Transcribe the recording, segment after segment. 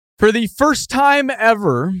For the first time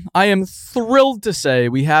ever, I am thrilled to say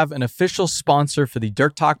we have an official sponsor for the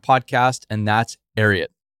Dirt Talk podcast, and that's Ariat.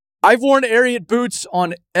 I've worn Ariat boots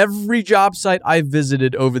on every job site I've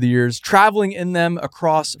visited over the years, traveling in them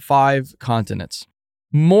across 5 continents.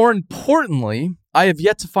 More importantly, I have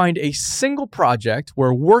yet to find a single project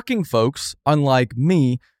where working folks, unlike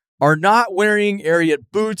me, are not wearing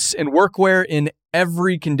Ariat boots and workwear in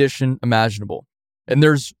every condition imaginable. And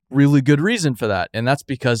there's really good reason for that, and that's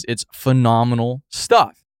because it's phenomenal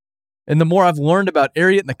stuff. And the more I've learned about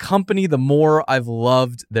Ariat and the company, the more I've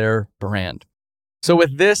loved their brand. So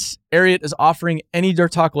with this, Ariat is offering any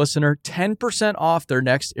Dirt Talk listener 10% off their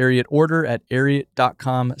next Ariat order at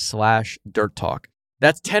ariat.com/dirttalk.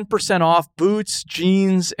 That's 10% off boots,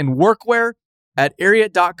 jeans, and workwear at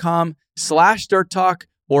ariat.com/dirttalk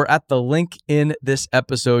or at the link in this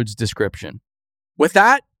episode's description. With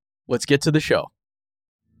that, let's get to the show.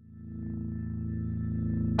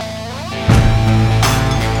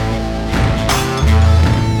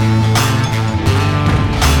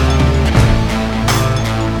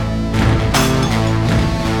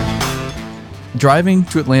 Driving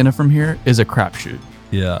to Atlanta from here is a crapshoot.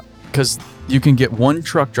 Yeah. Because you can get one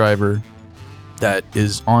truck driver that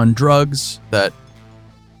is on drugs, that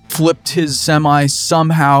flipped his semi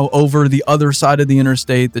somehow over the other side of the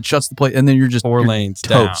interstate, that shuts the plate, and then you're 4 lanes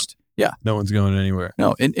toast. Down. Yeah. No one's going anywhere.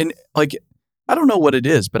 No, and like, I don't know what it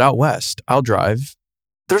is, but out west, I'll drive.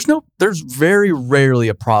 There's very rarely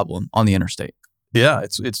a problem on the interstate. Yeah,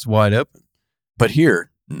 it's wide open. But here,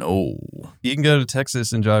 no. You can go to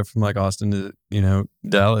Texas and drive from like Austin to,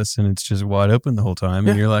 Dallas, and it's just wide open the whole time.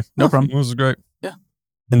 And you're like, no problem. This is great. Yeah.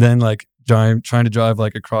 And then like trying to drive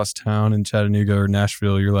like across town in Chattanooga or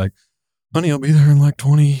Nashville, you're like, honey, I'll be there in like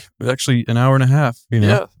actually an hour and a half,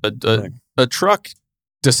 Yeah. A truck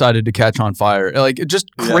decided to catch on fire. Like,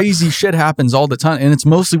 just crazy shit happens all the time. And it's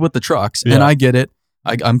mostly with the trucks. Yeah. And I get it.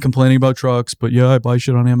 I'm complaining about trucks, but I buy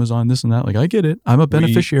shit on Amazon, this and that. Like, I get it. I'm a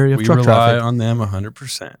beneficiary of truck traffic. We rely on them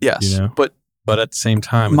 100%. Yes. But at the same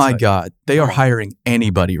time, my God, they are hiring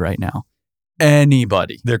anybody right now.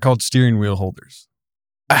 Anybody. They're called steering wheel holders.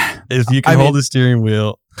 If you can hold a steering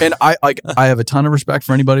wheel. And I have a ton of respect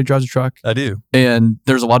for anybody who drives a truck. I do. And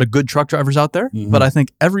there's a lot of good truck drivers out there. Mm-hmm. But I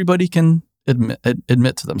think everybody can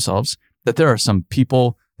admit to themselves that there are some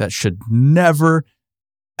people that should never,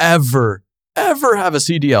 ever have a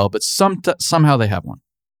CDL, but somehow they have one.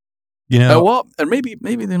 And maybe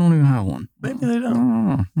they don't even have one. Maybe they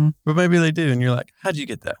don't. But maybe they do. And you're like, how'd you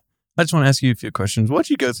get that? I just want to ask you a few questions. What'd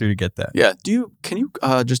you go through to get that? Yeah. Can you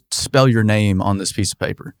just spell your name on this piece of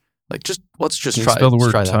paper? Like, let's just try. Spell the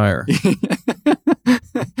word tire.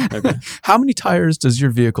 Okay. How many tires does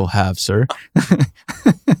your vehicle have, sir?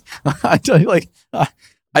 I tell you,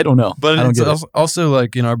 I don't know. But it's also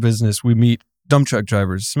like in our business, we meet dump truck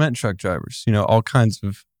drivers, cement truck drivers, all kinds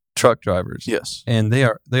of truck drivers. Yes. And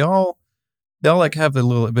they all like have a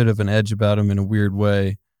little bit of an edge about them in a weird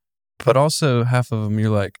way. But also half of them, you're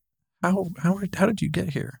like, how did you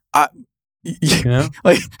get here?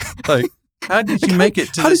 Like how did you make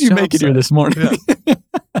it to how did you make it here this morning? Yeah.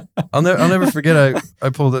 I'll never forget. I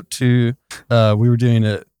pulled up to we were doing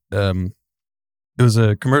it was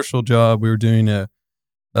a commercial job. We were doing a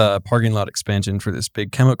parking lot expansion for this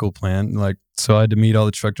big chemical plant. So I had to meet all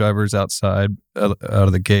the truck drivers outside out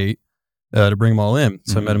of the gate to bring them all in.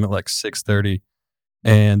 So I met them at 6:30,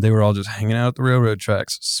 and they were all just hanging out at the railroad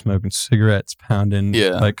tracks, smoking cigarettes, pounding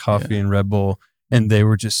coffee and Red Bull. And they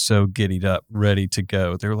were just so giddied up, ready to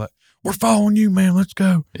go. They were like, "We're following you, man. Let's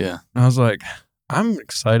go." Yeah. And I was like, I'm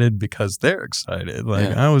excited because they're excited.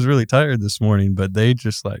 I was really tired this morning, but they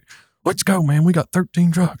just like, "Let's go, man. We got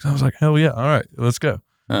 13 trucks." I was like, "Hell yeah. All right, let's go."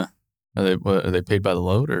 Huh. Are they paid by the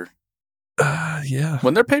load or? Yeah.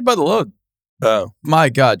 When they're paid by the load. Oh my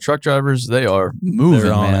God, truck drivers, they are moving,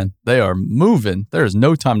 man. They are moving. There is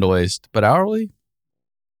no time to waste. But hourly,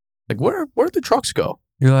 where'd the trucks go?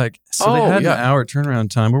 You're like, so they had an hour turnaround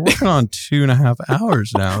time. We're working on 2.5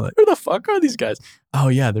 hours now. Where the fuck are these guys? Oh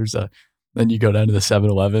yeah, then you go down to the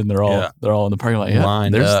 7-Eleven. They're all in the parking lot. Yeah,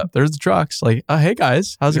 lined up. There's the trucks. Like, hey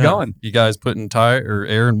guys, how's it going? You guys putting tire or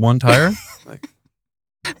air in one tire?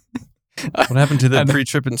 What happened to the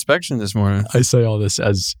pre-trip inspection this morning? I say all this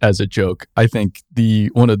as a joke. I think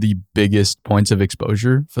one of the biggest points of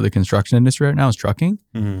exposure for the construction industry right now is trucking.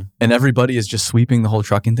 Mm-hmm. And everybody is just sweeping the whole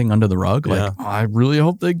trucking thing under the rug. I really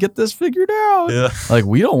hope they get this figured out. Yeah.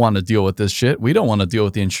 We don't want to deal with this shit. We don't want to deal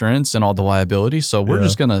with the insurance and all the liability. So we're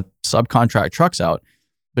just going to subcontract trucks out.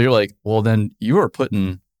 But you're like, well, then you are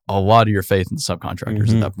putting a lot of your faith in the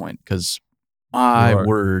subcontractors at that point, because my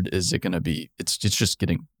word, is it going to be? It's just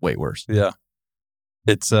getting way worse. Yeah,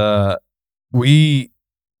 it's we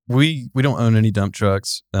we don't own any dump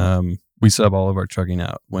trucks. We sub all of our trucking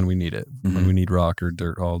out when we need it, when we need rock or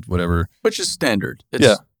dirt hauled, whatever. Which is standard.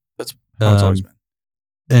 Yeah. That's how it's always been.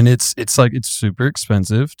 And it's super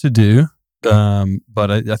expensive to do.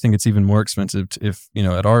 But I think it's even more expensive if,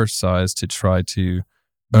 at our size, to try to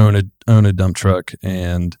own a dump truck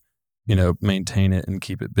and, maintain it and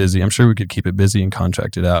keep it busy. I'm sure we could keep it busy and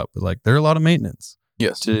contract it out, but there are a lot of maintenance.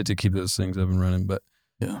 Yes. To keep those things up and running. But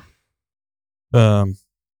yeah.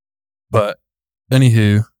 But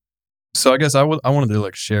anywho, so I guess I wanted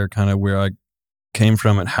to share kind of where I came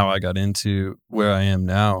from and how I got into where I am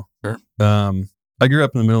now. Sure. I grew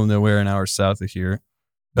up in the middle of nowhere, an hour south of here,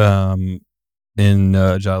 in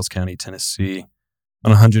Giles County, Tennessee,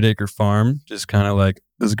 on a 100-acre farm. Just kind of it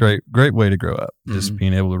was a great way to grow up. Just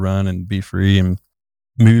being able to run and be free, and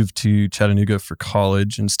moved to Chattanooga for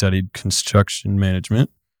college and studied construction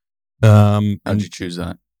management. How'd you choose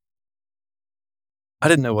that? I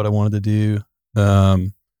didn't know what I wanted to do.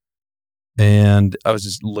 And I was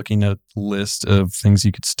just looking at a list of things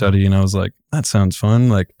you could study, and I was like, that sounds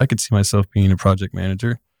fun. I could see myself being a project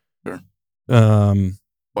manager. Sure.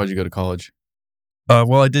 Why'd you go to college?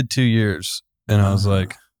 Well, I did 2 years, and I was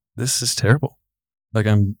like, this is terrible.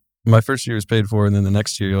 My first year was paid for, and then the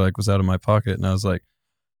next year, was out of my pocket. And I was like,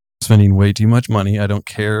 spending way too much money. I don't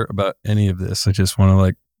care about any of this. I just want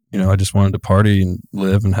to I just wanted to party and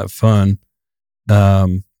live and have fun.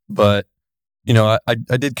 But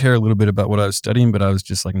I did care a little bit about what I was studying, but I was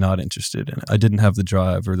just not interested in it. I didn't have the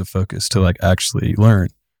drive or the focus to actually learn.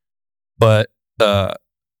 But I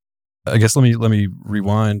guess let me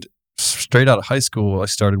rewind. Straight out of high school, I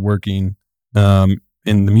started working in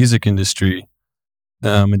the music industry,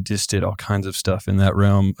 and just did all kinds of stuff in that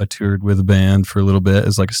realm. I toured with a band for a little bit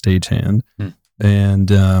as a stagehand,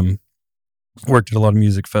 and worked at a lot of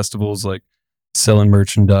music festivals, selling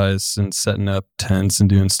merchandise and setting up tents and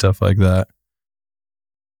doing stuff like that.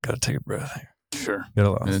 Got to take a breath here. Sure. Got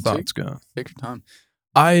a lot of thoughts going. Take your time.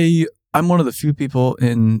 I'm one of the few people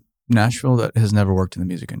in Nashville that has never worked in the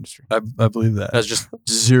music industry. I believe that. That's just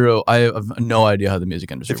zero. I have no idea how the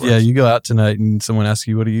music industry works. Yeah, you go out tonight and someone asks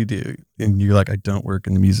you, what do you do? And you're like, I don't work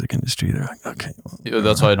in the music industry. They're like, okay. Well,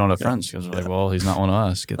 that's why I don't have friends, because they're like, well, he's not one of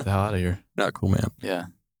us. Get the hell out of here. Not cool, man. Yeah.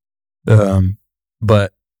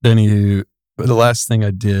 But anywho, the last thing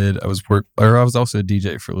I did, I was also a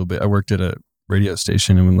DJ for a little bit. I worked at a radio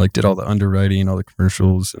station and did all the underwriting, all the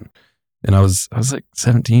commercials, and I was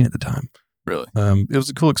 17 at the time. Really? It was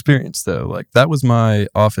a cool experience though. That was my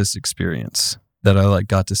office experience, that I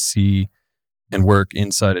got to see and work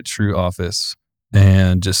inside a true office,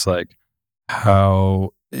 and just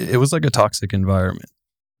how it was a toxic environment.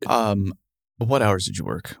 What hours did you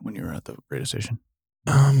work when you were at the radio station?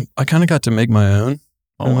 I kind of got to make my own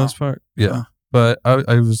for the most part. Yeah. Wow. But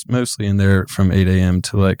I was mostly in there from 8 a.m.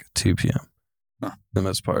 to 2 p.m. For the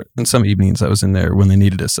most part. And some evenings I was in there when they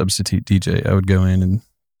needed a substitute DJ. I would go in and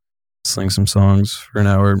sling some songs for an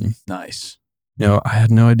hour. Nice. I had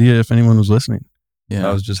no idea if anyone was listening. Yeah.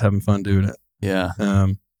 I was just having fun doing it. Yeah.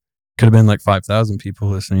 Could have been 5,000 people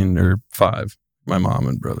listening, or 5, my mom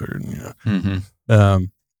and brother, and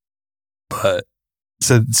but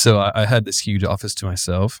so I had this huge office to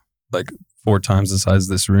myself, 4 times the size of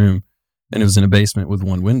this room, and it was in a basement with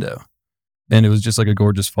one window, and it was just a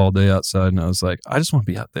gorgeous fall day outside, and I was like, I just want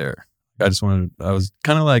to be out there. I was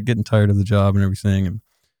kind of getting tired of the job and everything, and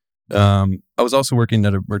I was also working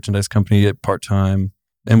at a merchandise company at part-time,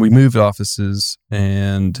 and we moved offices,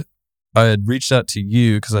 and I had reached out to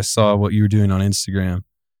you because I saw what you were doing on Instagram,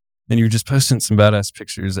 and you were just posting some badass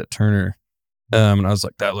pictures at Turner. And I was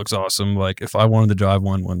like, that looks awesome. If I wanted to drive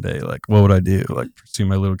one day, what would I do? Pursue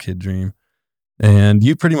my little kid dream. And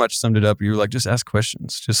you pretty much summed it up. You were like, just ask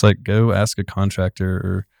questions. Just go ask a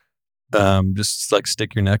contractor, or just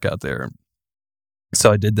stick your neck out there. So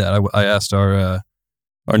I did that. I asked the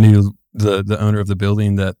owner of the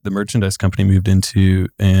building that the merchandise company moved into,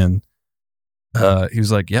 and he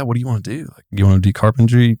was like, yeah, what do you want to do? You want to do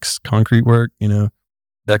carpentry, concrete work,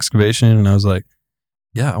 excavation? And I was like,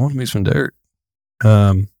 yeah, I want to move some dirt.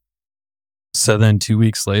 So then 2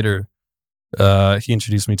 weeks later, he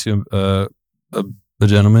introduced me to a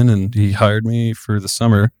gentleman, and he hired me for the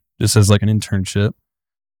summer just as an internship.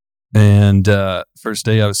 And first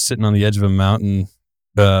day I was sitting on the edge of a mountain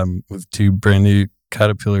with 2 brand new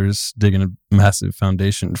Caterpillars digging a massive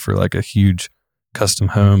foundation for a huge custom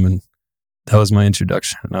home. And that was my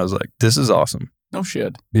introduction. And I was like, this is awesome. No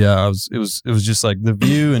shit. Yeah, it was just the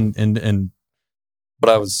view and what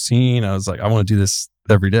I was seeing. I was like, I want to do this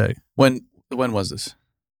every day. When was this?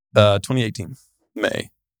 2018, May.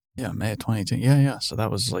 Yeah, May of 2018. Yeah. So that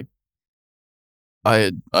was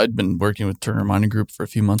I'd been working with Turner Mining Group for a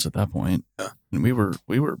few months at that point, and we were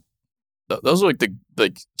those were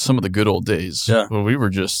like some of the good old days. Yeah, where we were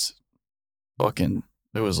just fucking.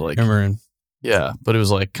 It was like hammering. Yeah, but it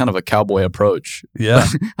was like kind of a cowboy approach. Yeah,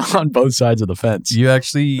 on both sides of the fence. You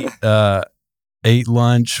actually ate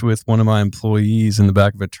lunch with one of my employees in the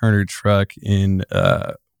back of a Turner truck in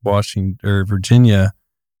Washington or Virginia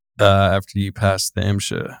after you passed the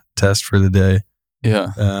MSHA test for the day.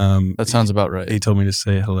 Yeah, that sounds about right. He told me to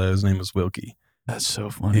say hello. His name was Wilkie. That's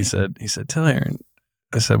so funny. He said, tell Aaron.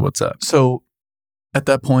 I said, what's up? So at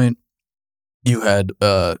that point, you had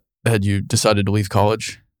you decided to leave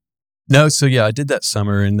college? No, so yeah, I did that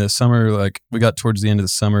summer. In the summer, like we got towards the end of the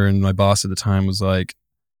summer, and my boss at the time was like,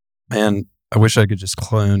 "Man, I wish I could just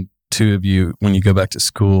clone 2 of you when you go back to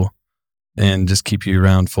school, and just keep you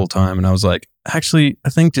around full time." And I was like, "Actually, I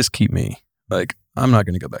think just keep me. Like, I'm not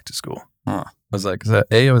going to go back to school." Huh. I was like,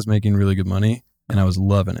 I was making really good money, and I was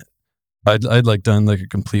loving it. I'd like done like a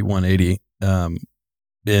complete 180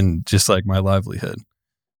 in just like my livelihood,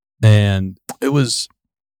 and it was.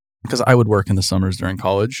 Because I would work in the summers during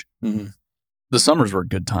college. Mm-hmm. The summers were a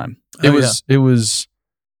good time. It was,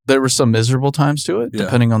 there were some miserable times to it,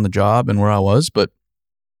 depending on the job and where I was, but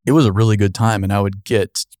it was a really good time. And I would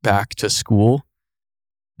get back to school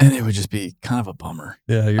and it would just be kind of a bummer.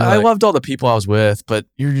 Yeah. I loved all the people I was with, but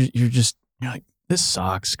you're like, this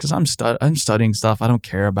sucks because I'm studying stuff I don't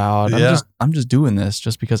care about. Yeah. I'm just doing this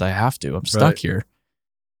just because I have to. I'm stuck here.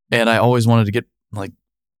 And I always wanted to get like,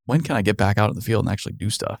 when can I get back out in the field and actually do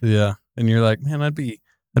stuff? Yeah. And you're like, man, I'd pay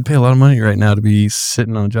a lot of money right now to be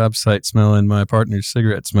sitting on a job site smelling my partner's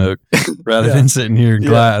cigarette smoke rather than sitting here in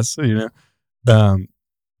class, you know?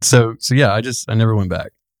 So yeah, I never went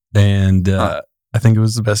back. And I think it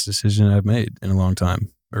was the best decision I've made in a long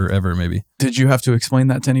time or ever maybe. Did you have to explain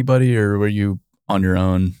that to anybody or were you on your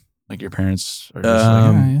own? Like your parents are just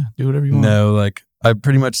like, do whatever you want? No, like I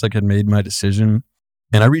pretty much like had made my decision.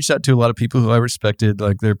 And I reached out to a lot of people who I respected,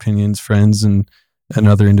 like their opinions, friends and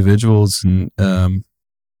other individuals. And I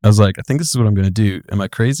was like, I think this is what I'm going to do. Am I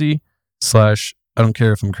crazy? / I don't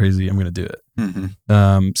care if I'm crazy. I'm going to do it.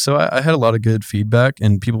 Mm-hmm. So I had a lot of good feedback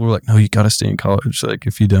and people were like, no, you got to stay in college. Like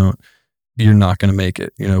if you don't, you're not going to make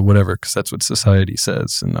it, you know, whatever, because that's what society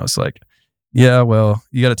says. And I was like, yeah, well,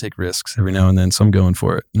 you got to take risks every now and then. So I'm going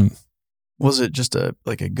for it. And was it just a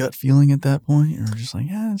gut feeling at that point, or just like,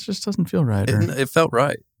 it just doesn't feel right? It felt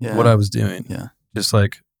right. Yeah. What I was doing. Yeah. Just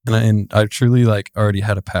like, and I truly like already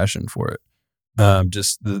had a passion for it.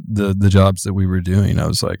 Just the jobs that we were doing, I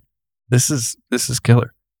was like, this is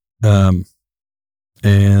killer. And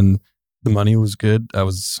the money was good. I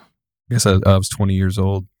was 20 years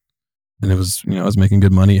old, and it was, you know, I was making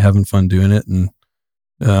good money, having fun doing it, and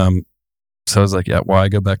so I was like, yeah, why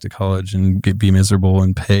go back to college and be miserable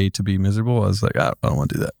and pay to be miserable? I was like, I don't want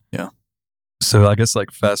to do that. Yeah. So I guess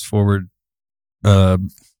like fast forward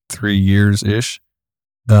 3 years ish.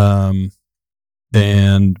 And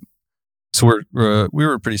so we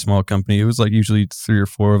were a pretty small company. It was like usually 3 or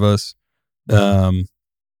 4 of us. And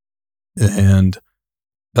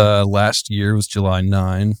last year was July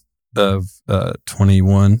 9 of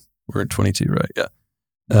 21. We're in 22, right? Yeah.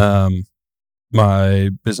 My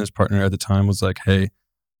business partner at the time was like, hey,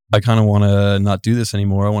 I kind of want to not do this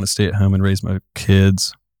anymore. I want to stay at home and raise my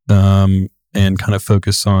kids and kind of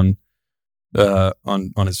focus on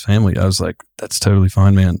his family. I was like, that's totally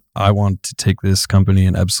fine, man. I want to take this company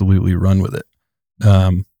and absolutely run with it.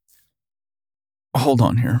 Hold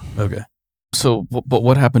on here. Okay. So, but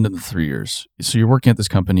what happened in the 3 years? So you're working at this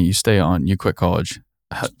company, you stay on, you quit college.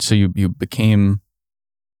 So you became,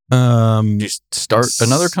 did you start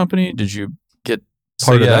another company? Did you get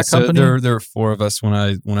part of that company? So there were 4 of us when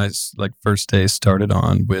I like first day started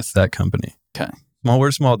on with that company. Okay. We're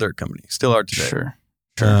a small dirt company. Still are today.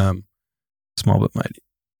 Sure. Small but mighty.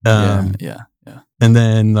 Yeah. And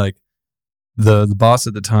then like the boss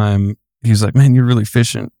at the time, he was like, man, you're really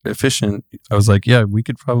efficient. I was like, yeah, we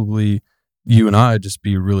could probably, you and I just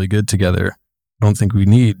be really good together. I don't think we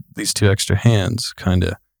need these 2 extra hands, kind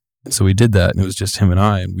of. And so we did that, and it was just him and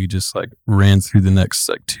I, and we just like ran through the next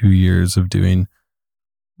like 2 years of doing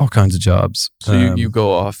all kinds of jobs. So you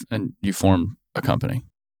go off and you form a company.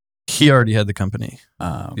 He already had the company.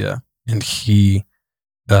 Yeah. And he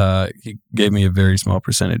gave me a very small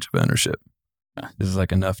percentage of ownership. Yeah. This is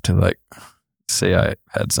like enough to like say I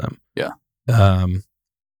had some. Yeah.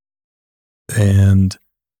 And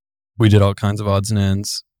we did all kinds of odds and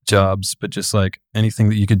ends jobs, but just like anything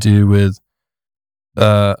that you could do with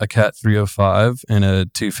a Cat 305 and a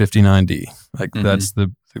 259D. Like that's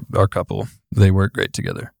our couple. They work great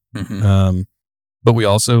together. Mm-hmm. But we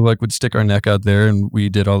also like would stick our neck out there, and we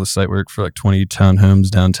did all the site work for like 20 townhomes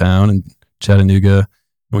downtown in Chattanooga.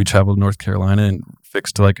 And we traveled to North Carolina and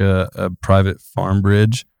fixed like a private farm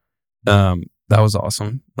bridge. That was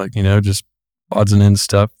awesome. Like, just odds and ends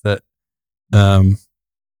stuff that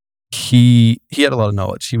he had a lot of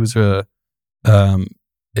knowledge. He was a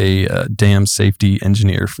dam safety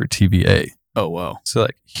engineer for TVA. Oh, wow. So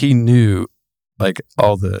like he knew like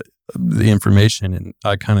all the information, and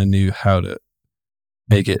I kind of knew how to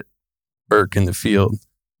make it work in the field.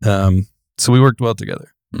 So we worked well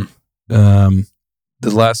together. The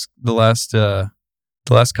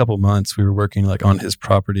last couple months we were working like on his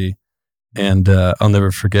property, and I'll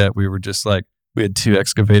never forget, we were just like, we had 2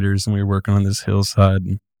 excavators and we were working on this hillside,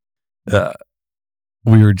 and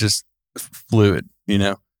we were just fluid,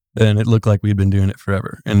 and it looked like we'd been doing it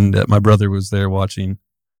forever. And my brother was there watching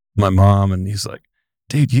my mom, and he's like,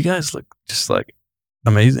 dude, you guys look just like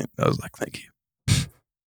amazing. I was like, thank you.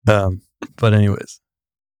 But anyways,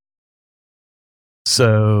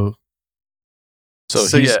 so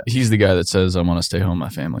he's the guy that says, I want to stay home with my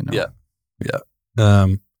family now. Yeah.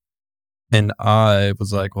 And I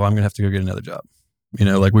was like, well, I'm going to have to go get another job.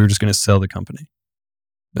 Like we were just going to sell the company.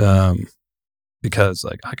 Because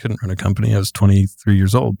like I couldn't run a company. I was 23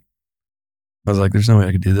 years old. I was like, there's no way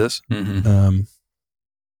I could do this. Mm-hmm.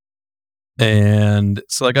 And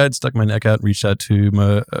so like I had stuck my neck out and reached out to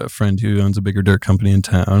my friend who owns a bigger dirt company in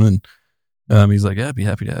town. And he's like, yeah, I'd be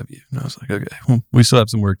happy to have you. And I was like, okay, well, we still have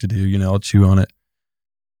some work to do. I'll chew on it.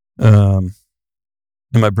 And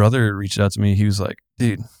my brother reached out to me. He was like,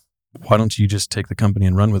 dude, why don't you just take the company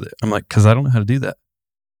and run with it? I'm like, because I don't know how to do that.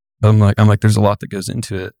 I'm like, there's a lot that goes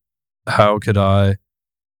into it. How could I,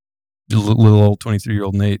 little old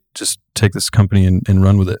 23-year-old Nate, just take this company and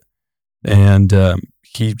run with it? And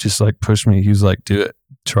he just like pushed me. He was like, do it,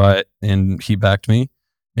 try it. And he backed me.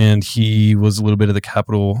 And he was a little bit of the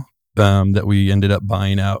capital that we ended up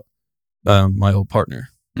buying out my old partner.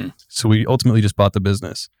 So we ultimately just bought the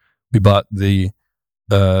business. We bought the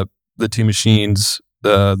 2 machines,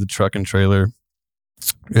 the truck and trailer,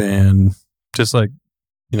 and just like,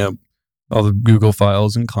 all the Google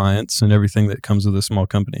files and clients and everything that comes with a small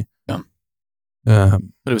company. Yeah. But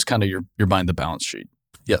it was kind of you're buying the balance sheet.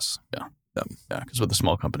 Yes. Yeah. Yeah. Because with a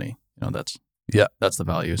small company, that's the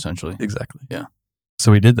value essentially. Exactly. Yeah.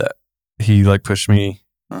 So we did that. He like pushed me,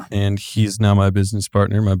 and he's now my business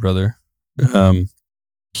partner, my brother. So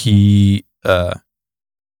we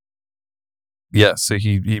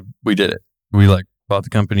did it. We like bought the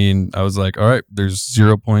company, and I was like, all right, there's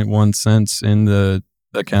 0.1 cents in the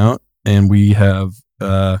account, and we have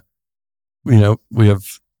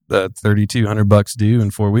 $3,200 due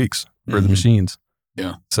in 4 weeks for the machines.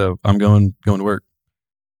 Yeah. So I'm going to work,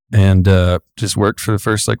 and just worked for the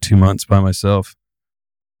first like 2 months by myself,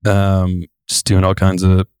 just doing all kinds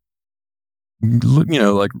of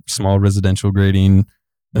like small residential grading,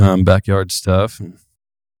 backyard stuff, and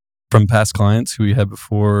from past clients who we had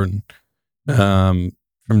before, and from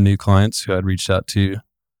new clients who I'd reached out to.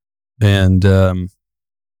 And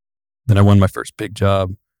then I won my first big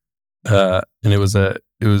job, and it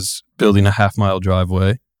was building a half-mile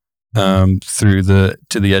driveway to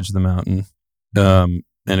the edge of the mountain, and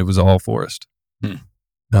it was all forest. And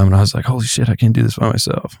I was like, holy shit, I can't do this by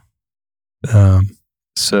myself.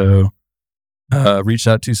 So reached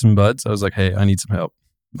out to some buds. I was like, hey, I need some help.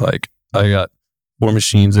 Like, I got 4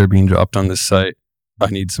 machines that are being dropped on this site. I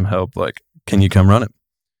need some help. Like, can you come run it?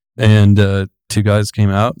 And 2 guys came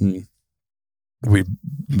out, and we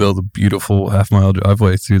built a beautiful half-mile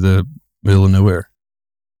driveway through the middle of nowhere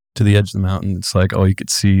to the edge of the mountain. It's like all you could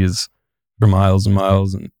see is for miles and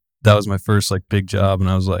miles. And that was my first like big job. And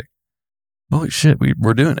I was like, holy shit,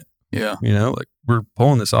 we're doing it. Yeah. Like we're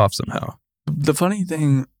pulling this off somehow. The funny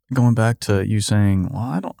thing, going back to you saying, well,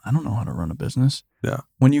 I don't know how to run a business. Yeah.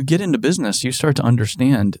 When you get into business, you start to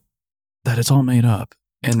understand that it's all made up,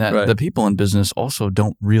 and that the people in business also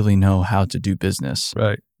don't really know how to do business.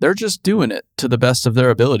 Right. They're just doing it to the best of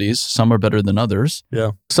their abilities. Some are better than others.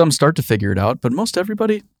 Yeah. Some start to figure it out, but most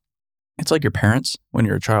everybody, it's like your parents. When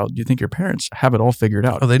you're a child, you think your parents have it all figured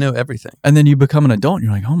out. Oh, they know everything. And then you become an adult and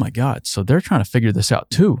you're like, oh my God. So they're trying to figure this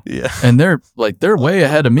out too. Yeah. And they're way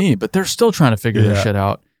ahead of me, but they're still trying to figure their shit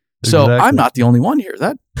out. So Exactly. I'm not the only one here.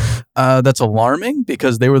 That's alarming,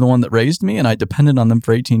 because they were the one that raised me and I depended on them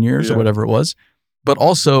for 18 years or whatever it was. But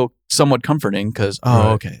also somewhat comforting, because,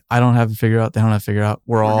 okay, I don't have it figured out. They don't have it figured out.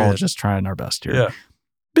 We're all just trying our best here. Yeah.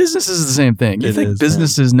 Business is the same thing. You think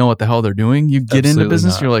businesses know what the hell they're doing? You get into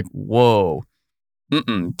business, you're like, whoa,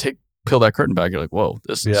 peel that curtain back. You're like, whoa,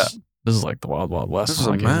 this is like the wild, wild west. This is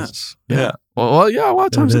a mess. Yeah. Well, yeah, a lot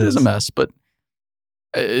of times it is a mess, but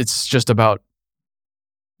it's just about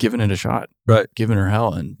giving it a shot, Right. giving her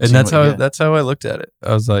hell, and seeing that's what you how get. that's how I looked at it.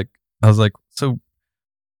 I was like, so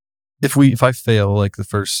if I fail like the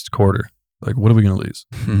first quarter, like what are we going to lose?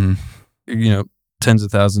 Mhm. You know, tens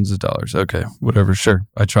of thousands of dollars. Okay, whatever. Sure,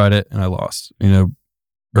 I tried it and I lost.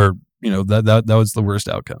 Or that was the worst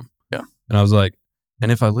outcome. Yeah. And I was like,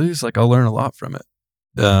 and if I lose, like I'll learn a lot from it.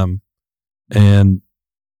 And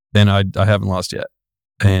then I haven't lost yet.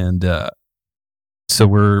 And so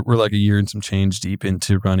we're like a year and some change deep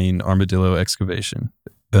into running Armadillo Excavation.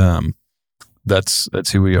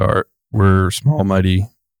 That's who we are. We're a small, mighty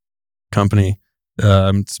company.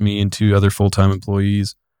 It's me and 2 other full-time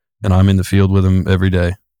employees, and I'm in the field with them every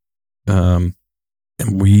day. And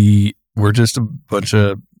we're just a bunch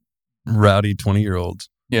of rowdy 20-year-olds.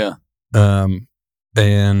 Yeah.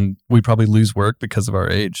 And we probably lose work because of our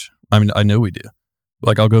age. I mean, I know we do.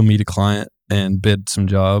 Like I'll go meet a client and bid some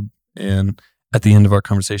job, and at the end of our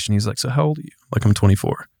conversation, he's like, "So how old are you?" Like, "I'm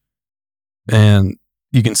 24." And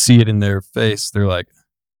you can see it in their face. They're like,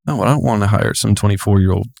 "No, I don't want to hire some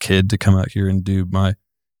 24-year-old kid to come out here and do my,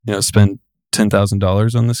 spend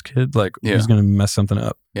 $10,000 on this kid. Like, he's going to mess something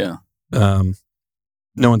up." Yeah.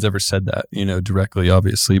 No one's ever said that, directly,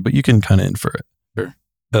 obviously, but you can kind of infer it.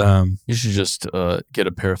 Sure. You should just get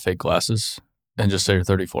a pair of fake glasses and just say you're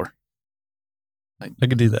 34. Like, I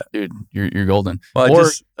could do that, dude. You're golden.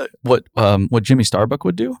 Well, what Jimmy Starbuck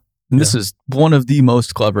would do. And this is one of the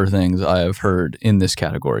most clever things I have heard in this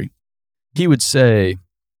category. He would say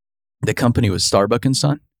the company was Starbuck and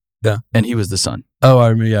Son. Yeah. And he was the son. Oh, I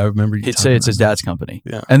remember. He'd say it's his dad's company.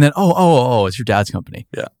 Yeah. And then, it's your dad's company.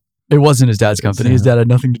 Yeah. It wasn't his dad's company. His dad had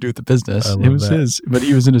nothing to do with the business. It was his, but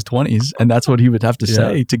he was in his 20s, and that's what he would have to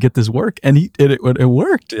say to get this work. And he did it. It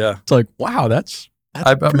worked. Yeah. It's like, wow, that's maybe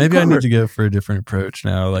clever. I need to go for a different approach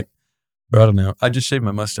now. Like, I don't know. I just shaved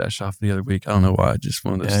my mustache off the other week. I don't know why. Just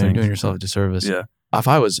one of those things. You're doing yourself a disservice. Yeah. If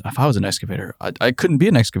I was an excavator, I couldn't be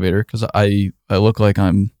an excavator because I look like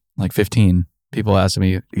I'm like 15. People ask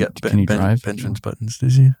me, "Can you drive?" Benjamin's buttons,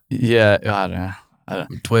 did you? Yeah, I don't know.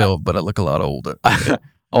 I'm 12, but I look a lot older.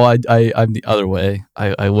 I'm the other way.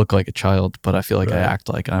 I look like a child, but I feel like I act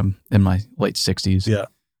like I'm in my late 60s. Yeah.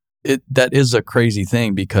 That is a crazy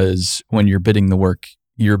thing because when you're bidding the work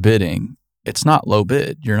you're bidding, it's not low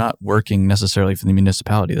bid. You're not working necessarily for the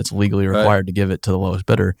municipality that's legally required to give it to the lowest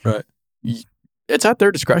bidder. Right. It's at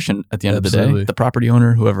their discretion at the end of the day. The property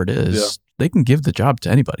owner, whoever it is, they can give the job to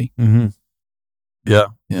anybody. Mm-hmm. Yeah.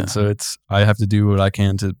 Yeah. And so I have to do what I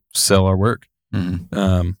can to sell our work.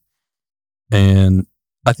 Mm-hmm. And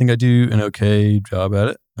I think I do an okay job at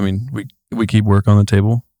it. I mean, we keep work on the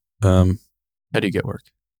table. How do you get work?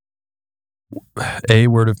 A,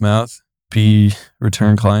 word of mouth. B,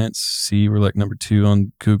 return clients. C, we're like number 2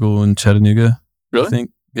 on Google in Chattanooga. Really? I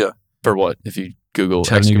think. Yeah. For what? If you Google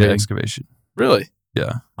Chattanooga excavation. Really?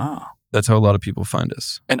 Yeah. Wow. That's how a lot of people find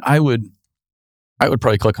us. And I would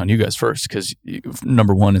probably click on you guys first because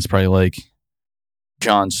number 1 is probably like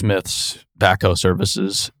John Smith's backhoe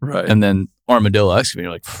services, right? And then Armadillo Excavating.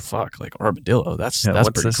 You're like, fuck, like Armadillo. That's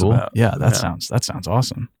pretty cool. About? Yeah, that sounds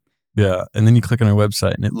awesome. Yeah, and then you click on our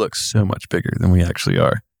website and it looks so much bigger than we actually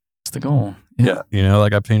are. That's the goal. Yeah,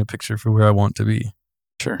 like I paint a picture for where I want to be.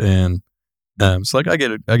 Sure. And so like I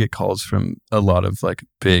get calls from a lot of like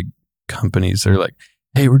big companies. They're like,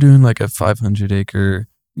 "Hey, we're doing like a 500-acre,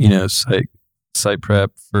 site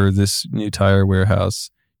prep for this new tire warehouse.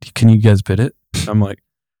 Can you guys bid it?" I'm like,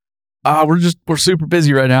 we're super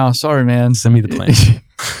busy right now. Sorry, man. Send me the plans.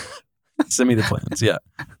 Send me the plans. Yeah.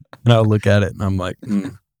 And I'll look at it and I'm like,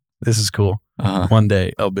 this is cool. One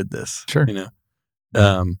day I'll bid this. Sure.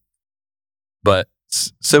 But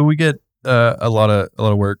so we get a lot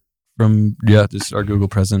of work from just our Google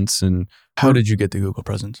presence. And how did you get the Google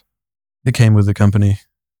presence? It came with the company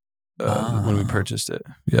when we purchased it.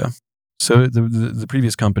 Yeah. So the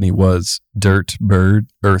previous company was Dirt Bird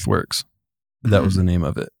Earthworks. That was the name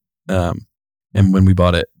of it. And when we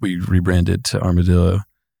bought it, we rebranded to Armadillo.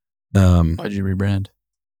 Why'd you rebrand?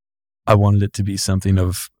 I wanted it to be something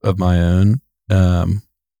of my own,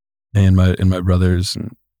 and my brothers,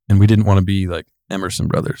 and we didn't want to be like Emerson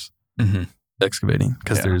Brothers Excavating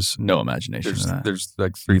because there's no imagination. There's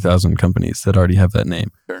like 3,000 companies that already have that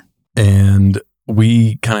name. Sure. And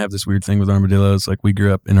we kind of have this weird thing with armadillos. Like we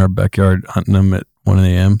grew up in our backyard hunting them at 1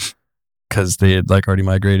 a.m. because they had like already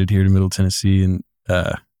migrated here to Middle Tennessee, and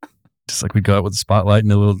just like we'd go out with a spotlight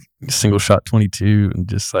and a little single shot 22 and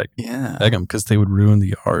just like egg them because they would ruin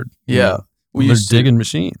the yard. Yeah. They're digging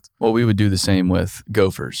machines. Well, we would do the same with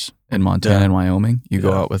gophers in Montana and Wyoming. You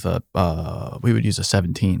go out with we would use a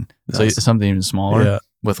 17. Nice. So something even smaller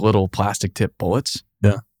with little plastic tip bullets.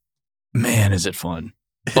 Yeah. Man, is it fun.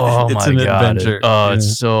 Oh It's my an God. adventure.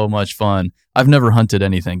 It's so much fun. I've never hunted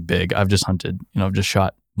anything big. I've just hunted, I've just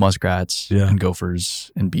shot muskrats Yeah. and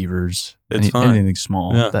gophers and beavers. It's fun. Anything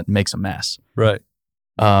small Yeah. that makes a mess. Right.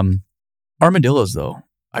 Armadillos, though,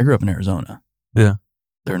 I grew up in Arizona. Yeah.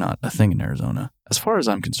 They're not a thing in Arizona, as far as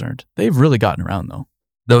I'm concerned. They've really gotten around, though.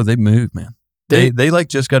 No, they moved, man. They like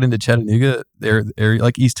just got into Chattanooga, they're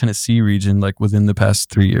like East Tennessee region, like within the past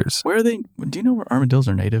 3 years. Where are they? Do you know where armadillos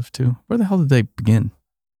are native to? Where the hell did they begin?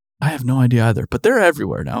 I have no idea either, but they're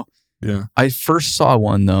everywhere now. Yeah. I first saw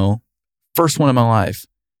one, though. First one in my life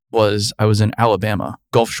I was in Alabama,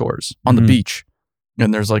 Gulf Shores, on the beach.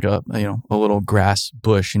 And there's like a little grass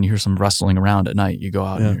bush, and you hear some rustling around at night. You go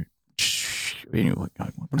out and you're like,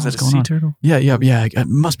 what Is that a sea turtle? Yeah. It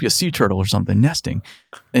must be a sea turtle or something nesting.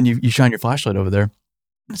 And you shine your flashlight over there.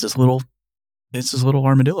 It's this little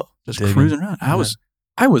armadillo just cruising around.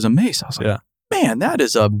 I was amazed. I was like, man, that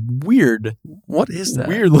is a weird. What is that?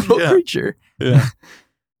 Weird little creature. Yeah.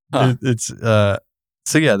 Huh.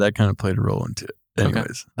 So yeah, that kind of played a role into it. Anyways.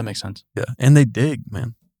 Okay. That makes sense. Yeah. And they dig,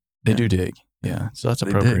 man. They do dig. Yeah. So that's They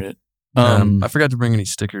appropriate. I forgot to bring any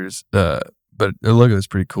stickers, but their logo is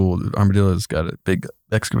pretty cool. The armadillo's got a big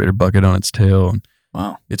excavator bucket on its tail, and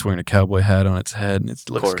Wow. it's wearing a cowboy hat on its head, and it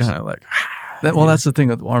looks kind of like. That's the thing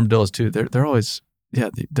with armadillos too. They're always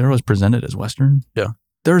they're always presented as Western. Yeah.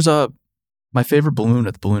 There's my favorite balloon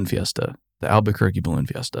at the Balloon Fiesta, the Albuquerque Balloon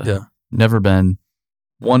Fiesta. Yeah. Never been.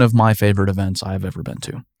 One of my favorite events I've ever been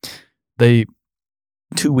to.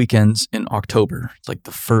 2 weekends in October. It's like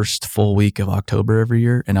the first full week of October every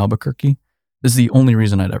year in Albuquerque. This is the only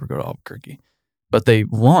reason I'd ever go to Albuquerque. But they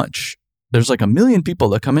launch, there's like 1 million people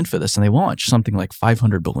that come in for this, and they launch something like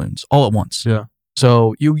 500 balloons all at once. Yeah.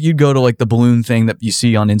 So you'd go to like the balloon thing that you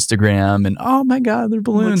see on Instagram, and oh my God, they're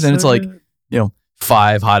balloons. And it's like,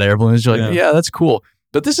 5 hot air balloons. You're like, yeah, that's cool.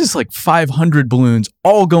 But this is like 500 balloons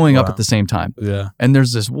all going up at the same time. Yeah. And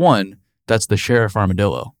there's this one that's the Sheriff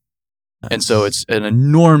Armadillo. And so it's an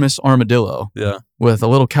enormous armadillo with a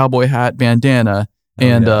little cowboy hat, bandana,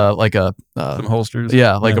 and like some holsters.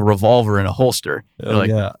 Yeah, like a revolver and a holster. You're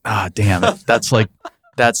like, damn it. That's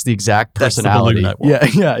the exact personality. That's the balloon I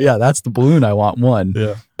want. Yeah. That's the balloon I want, 1.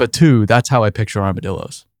 Yeah. But 2, that's how I picture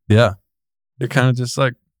armadillos. Yeah. They're kind of just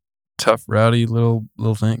like tough, rowdy little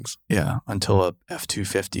things. Yeah. Until a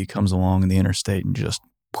F-250 comes along in the interstate and just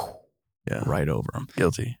right over them.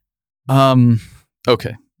 Guilty.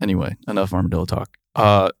 Okay. Anyway, enough armadillo talk.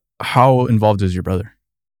 How involved is your brother?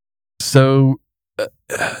 So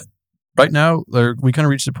right now, we kind of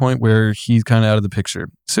reached a point where he's kind of out of the picture.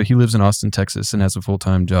 So he lives in Austin, Texas, and has a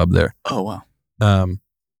full-time job there. Oh, wow.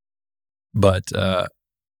 But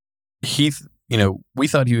we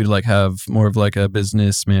thought he would like have more of like a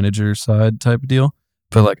business manager side type of deal.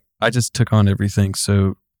 But like I just took on everything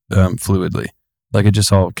so fluidly. Like it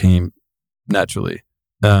just all came naturally.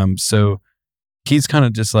 So he's kind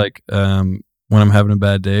of just like, when I'm having a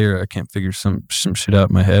bad day or I can't figure some shit out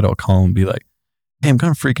in my head, I'll call him and be like, hey, I'm kind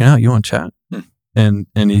of freaking out. You want to chat? And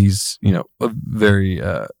he's, a very,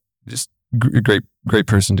 just great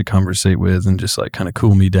person to conversate with and just like kind of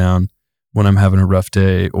cool me down when I'm having a rough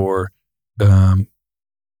day or,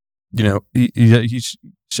 he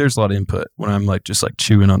shares a lot of input when I'm like, just like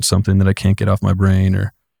chewing on something that I can't get off my brain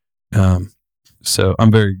or, so I'm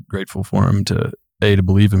very grateful for him to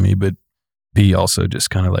believe in me, but B, also just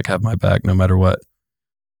kind of like have my back no matter what.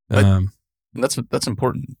 That's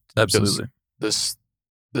important. Absolutely. This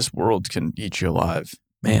world can eat you alive.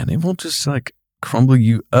 Man, it will just like crumble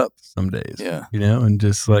you up some days. Yeah. And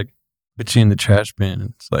just like put you in the trash bin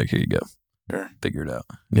and it's like, here you go. Sure. Figure it out.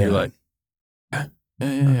 And you're like,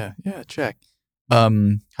 yeah, check.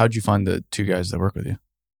 How'd you find the 2 guys that work with you?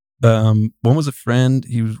 One was a friend.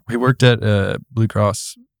 He worked at Blue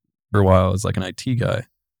Cross for a while as like an IT guy.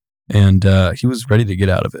 And he was ready to get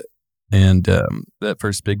out of it. And that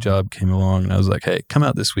first big job came along and I was like, hey, come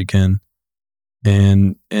out this weekend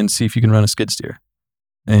and see if you can run a skid steer.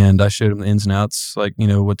 And I showed him the ins and outs, like,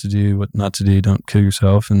 what to do, what not to do, don't kill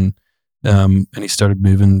yourself. And he started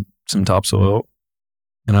moving some topsoil.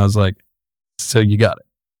 And I was like, so you got it.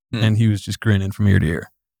 And he was just grinning from ear to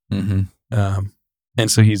ear. Mm-hmm.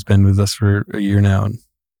 And so he's been with us for a year now and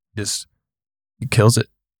just he kills it,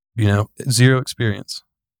 zero experience.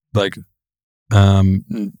 Like,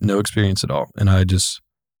 no experience at all. And I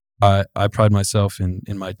pride myself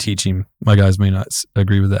in my teaching. My guys may not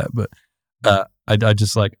agree with that, but, I like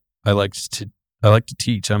to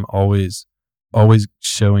teach. I'm always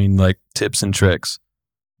showing like tips and tricks,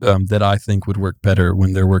 that I think would work better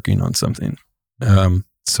when they're working on something.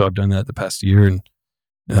 So I've done that the past year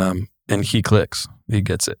and he clicks, he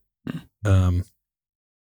gets it. And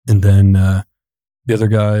then, The other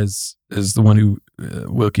guy is the one who,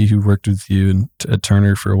 Wilkie, who worked with you at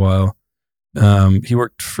Turner for a while. He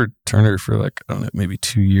worked for Turner for like, I don't know, maybe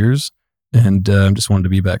 2 years, and just wanted to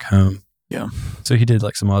be back home. Yeah. So he did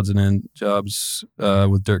like some odds and end jobs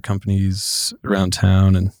with dirt companies around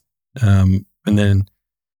town, and then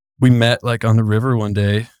we met like on the river one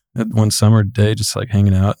day, one summer day, just like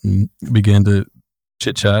hanging out, and began to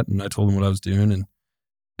chit chat. And I told him what I was doing, and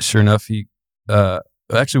sure enough, he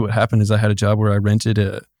actually what happened is I had a job where I rented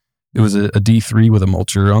it was a D3 with a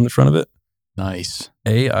mulcher on the front of it. Nice.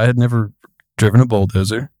 A, I had never driven a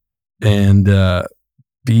bulldozer, and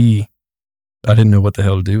B, I didn't know what the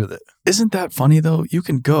hell to do with it. Isn't that funny though? You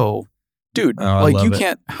can go, dude. Oh, like you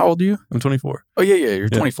can't. How old are you? I'm 24. Oh yeah. You're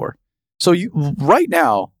 24. So you right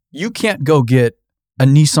now you can't go get a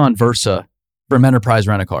Nissan Versa from Enterprise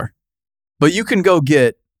Rent-A-Car, but you can go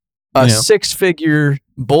get a 6-figure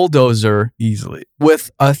bulldozer Easily with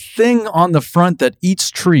a thing on the front that eats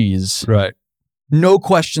trees. Right. No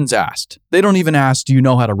questions asked. They don't even ask, do you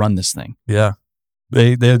know how to run this thing? Yeah.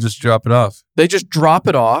 They just drop it off. They just drop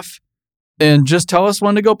it off and just tell us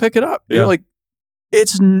when to go pick it up. Yeah. You're like,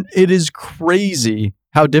 it is crazy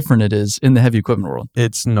how different it is in the heavy equipment world.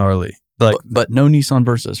 It's gnarly. Like, but no Nissan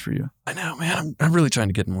Versas for you. I know, man. I'm really trying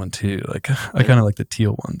to get in one too. Like, I kind of like the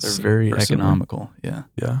teal ones. They're very personally. economical. Yeah.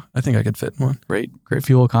 Yeah. I think I could fit in one. Great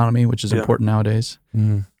fuel economy, which is important nowadays.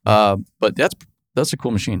 Mm. But that's a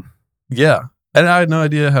cool machine. Yeah. And I had no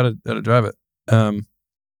idea how to drive it. Well,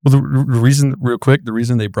 the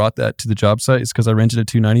reason they brought that to the job site is because I rented a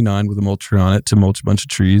 299 with a mulcher on it to mulch a bunch of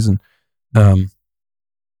trees, and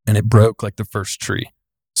it broke like the first tree.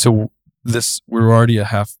 So we were already a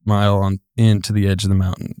half mile into the edge of the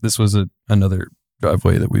mountain. This was another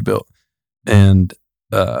driveway that we built, and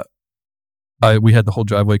we had the whole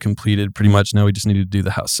driveway completed pretty much. Now we just needed to do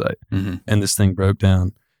the house site, and this thing broke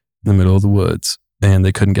down in the middle of the woods, and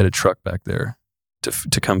they couldn't get a truck back there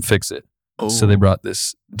to come fix it. Oh. So they brought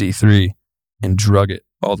this D3 and drug it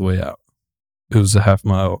all the way out. It was a half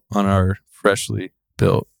mile on our freshly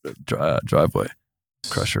built driveway.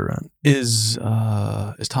 Crusher run. Is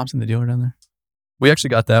Thompson the dealer down there? We actually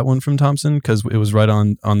got that one from Thompson because it was right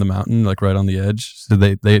on the mountain, like right on the edge. So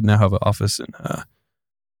they now have an office in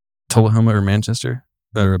Tullahoma or Manchester.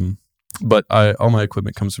 But all my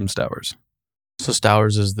equipment comes from Stowers. So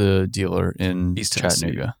Stowers is the dealer in East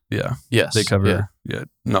Chattanooga. Yeah. Yes. They cover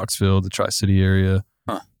Knoxville, the Tri-City area.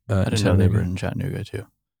 Huh. I didn't know they were in Chattanooga too.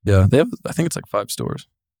 Yeah. They have, I think it's like 5 stores.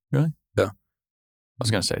 Really? Yeah. I was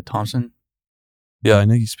going to say Thompson. Yeah, I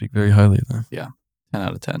know you speak very highly of them. Yeah. 10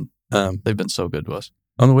 out of 10. They've been so good to us.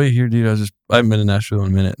 On the way here, dude, I haven't been to Nashville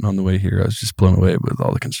in a minute, and on the way here, I was just blown away with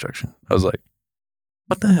all the construction. I was like,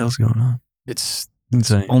 what the hell's going on? It's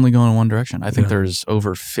insane. Only going in one direction. I think there's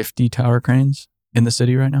over 50 tower cranes in the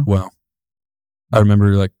city right now. Wow. I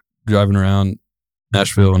remember like driving around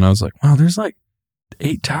Nashville, and I was like, wow, there's like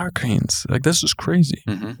 8 tower cranes. Like, this is crazy.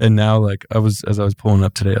 Mm-hmm. And now, like, as I was pulling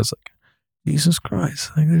up today, I was like, Jesus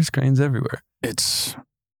Christ, like there's cranes everywhere. It's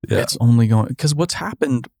only going, because what's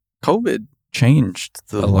happened, COVID changed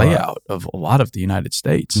the layout of a lot of the United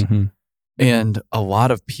States. Mm-hmm. And a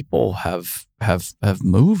lot of people have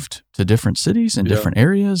moved to different cities and different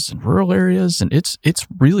areas and rural areas. And it's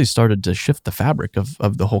really started to shift the fabric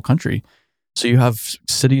of the whole country. So you have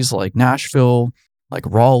cities like Nashville, like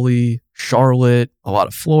Raleigh, Charlotte, a lot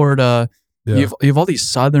of Florida. Yeah. You have all these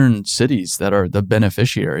southern cities that are the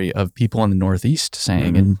beneficiary of people in the Northeast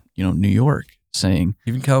saying, and New York saying,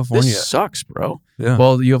 even California, this sucks, bro. Yeah.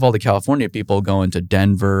 Well, you have all the California people going to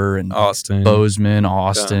Denver and Austin, Bozeman,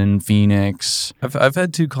 Phoenix. I've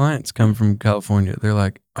had 2 clients come from California. They're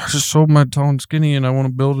like, I just sold my tall and skinny, and I want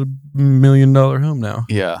to build $1 million home now.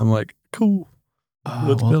 Yeah, I'm like, cool.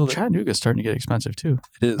 Let's build it. Chattanooga's starting to get expensive too.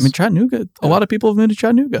 It is. I mean, Chattanooga. A lot of people have moved to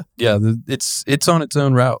Chattanooga. Yeah, it's on its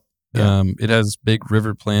own route. Yeah. It has big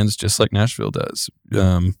river plans just like Nashville does.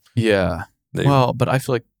 But I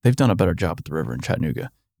feel like they've done a better job at the river in Chattanooga.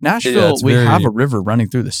 Nashville, we have a river running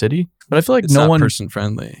through the city, but I feel like it's not person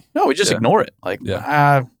friendly. No, we just ignore it. Like, there's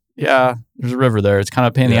a river there. It's kind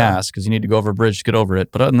of a pain in the ass because you need to go over a bridge to get over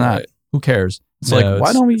it. But other than that, who cares? It's like,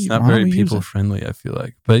 why don't we? It's not very people friendly, I feel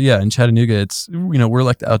like. But yeah, in Chattanooga, it's we're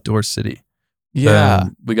like the outdoor city. Yeah.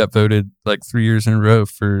 We got voted like 3 years in a row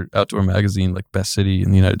for Outdoor Magazine, like best city in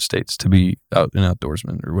the United States to be an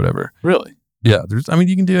outdoorsman or whatever. Really? Yeah.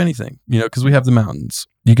 You can do anything, because we have the mountains.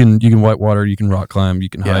 You can whitewater, you can rock climb, you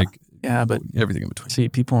can hike. Yeah, but everything in between. See,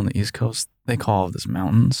 people on the East Coast, they call this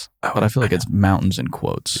mountains, but I feel like it's mountains in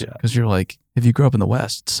quotes. Yeah. Because you're like, if you grew up in the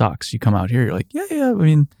West, it sucks. You come out here, you're like, I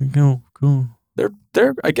mean, cool.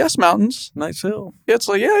 They're I guess mountains. Nice hill. It's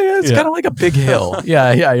like, it's kind of like a big hill.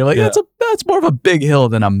 Yeah. You're like, it's more of a big hill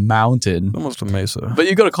than a mountain. Almost a mesa. But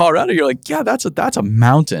you go to Colorado, you're like, yeah, that's a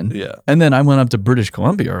mountain. Yeah. And then I went up to British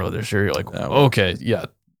Columbia earlier this year. You're like, okay, yeah,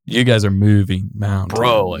 you guys are moving mountains.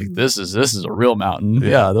 bro, like this is a real mountain.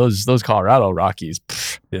 Yeah, those Colorado Rockies,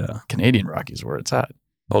 yeah, Canadian Rockies, where it's at.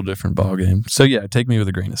 Whole different ball game. So yeah, take me with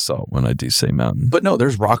a grain of salt when I do say mountain. But no,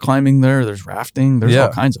 there's rock climbing there. There's rafting. There's all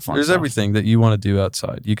kinds of fun. There's stuff. everything that you want to do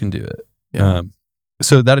outside. You can do it. Yeah.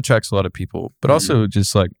 So that attracts a lot of people, but also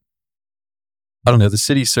just like, I don't know, the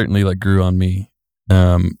city certainly like grew on me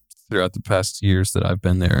throughout the past years that I've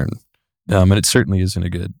been there, and it certainly isn't a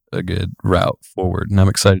good route forward. And I'm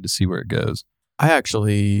excited to see where it goes. I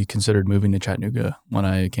actually considered moving to Chattanooga when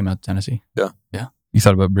I came out to Tennessee. Yeah. Yeah. You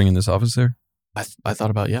thought about bringing this office there? I thought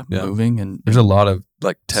about moving and there's a lot of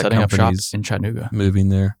like tech setting up companies shop in Chattanooga. moving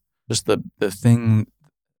there. Just the thing,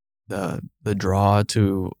 the draw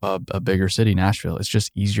to a bigger city, Nashville. It's just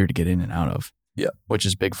easier to get in and out of. Yeah, which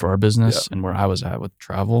is big for our business and where I was at with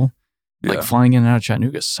travel. Yeah. Like flying in and out of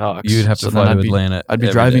Chattanooga sucks. You'd have to fly to Atlanta. I'd be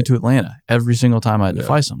driving to Atlanta every single time I had to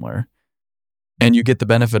fly somewhere. And you get the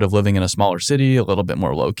benefit of living in a smaller city, a little bit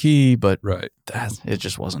more low key, but it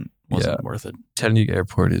just wasn't worth it. Chattanooga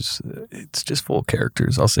Airport it's just full of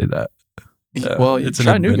characters. I'll say that. Well,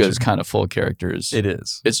 Chattanooga is kind of full of characters. It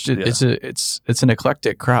is. It's just it's an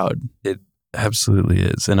eclectic crowd. It absolutely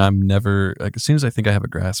is. And I'm never like, as soon as I think I have a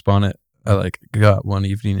grasp on it, I like got one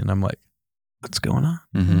evening and I'm like, what's going on?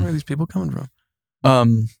 Mm-hmm. Where are these people coming from?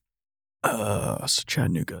 So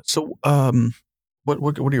Chattanooga. So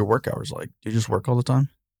what are your work hours like? Do you just work all the time?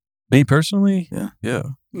 Me personally? Yeah.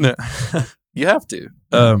 No. You have to.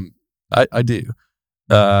 I do.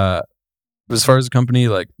 As far as the company,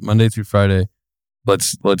 like Monday through Friday,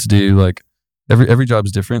 let's do like every job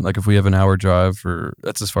is different. Like if we have an hour drive, or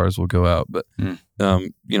that's as far as we'll go out. But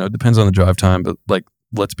it depends on the drive time. But like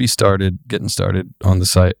let's be getting started on the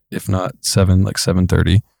site. If not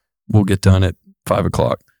 7:30, we'll get done at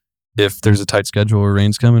 5:00. If there's a tight schedule or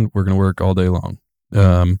rain's coming, we're gonna work all day long.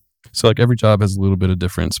 So like every job has a little bit of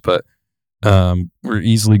difference, but we're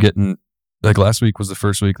easily getting, like last week was the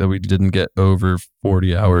first week that we didn't get over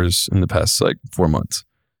 40 hours in the past like 4 months.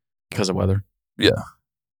 Because of weather? Yeah.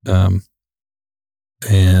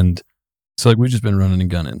 And so like we've just been running and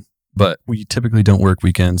gunning, but we typically don't work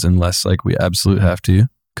weekends unless like we absolutely have to,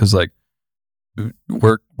 because like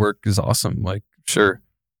work is awesome. Like sure,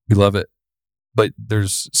 we love it, but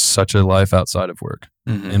there's such a life outside of work.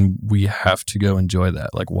 Mm-hmm. And we have to go enjoy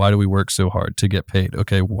that. Like, why do we work so hard to get paid?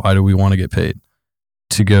 Okay, why do we want to get paid?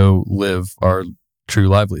 To go live our true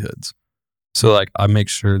livelihoods. So like I make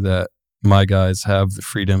sure that my guys have the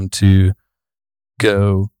freedom to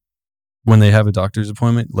go when they have a doctor's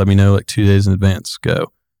appointment, let me know like 2 days in advance,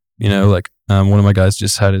 go. Like one of my guys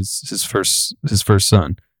just had his first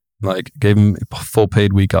son, like gave him a full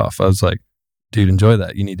paid week off. I was like, dude, enjoy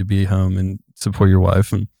that. You need to be home and support your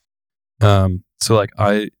wife. And so like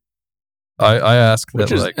I ask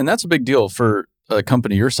and that's a big deal for a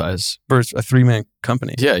company your size. For a 3-man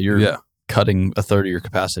company. Yeah, you're cutting a third of your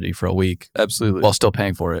capacity for a week. Absolutely. While still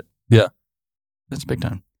paying for it. Yeah. That's big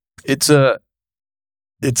time. It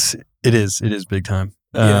is big time.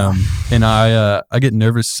 Yeah. And I get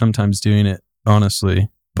nervous sometimes doing it, honestly,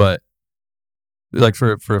 but like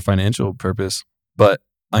for a financial purpose, but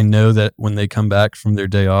I know that when they come back from their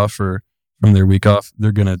day off or from their week off,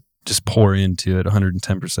 they're going to just pour into it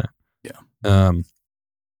 110%. Yeah.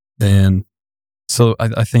 And so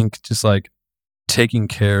I think just like taking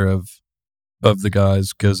care of the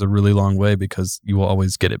guys goes a really long way, because you will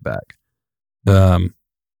always get it back.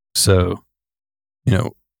 So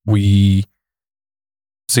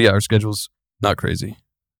our schedule's not crazy,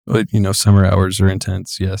 but summer hours are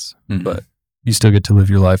intense. Yes. Mm-hmm. But you still get to live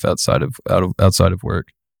your life outside of work.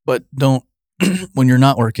 But when you're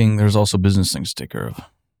not working, there's also business things to take care of.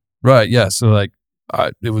 Right. Yeah. So like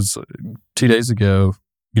it was 2 days ago,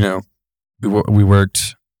 we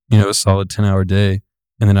worked, a solid 10-hour day.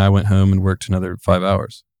 And then I went home and worked another 5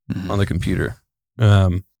 hours on the computer,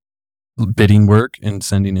 bidding work and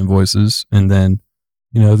sending invoices. And then,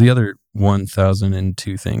 the other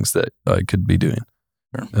 1,002 things that I could be doing.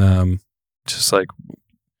 Sure. Just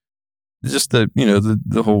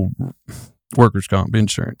the whole workers' comp,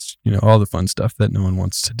 insurance, all the fun stuff that no one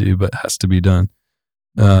wants to do, but has to be done.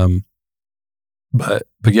 But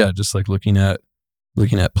yeah, just like looking at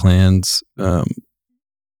plans,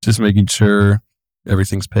 just making sure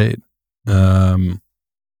everything's paid.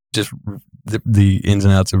 Just the ins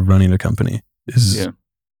and outs of running a company is,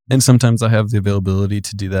 and sometimes I have the availability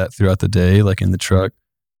to do that throughout the day, like in the truck,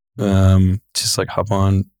 just like hop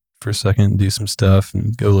on for a second and do some stuff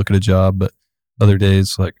and go look at a job. But other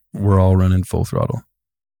days, like we're all running full throttle.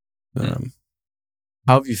 How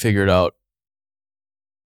have you figured out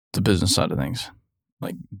the business side of things,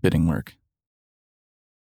 like bidding work?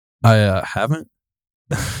 I haven't.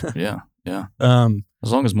 Yeah.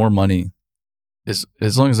 As long as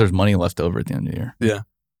there's money left over at the end of the year. Yeah.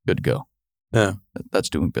 Good to go. Yeah. That's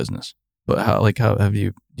doing business. But how have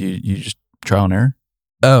you just trial and error?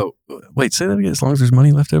 Oh, wait, say that again. As long as there's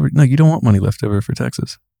money left over. No, you don't want money left over for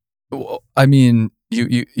taxes. Well, I mean,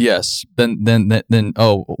 yes. Then.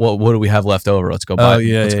 Oh, well, what do we have left over? Let's go buy.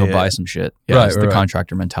 Buy some shit. Yeah, Right, it's the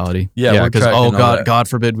contractor mentality. Yeah, because God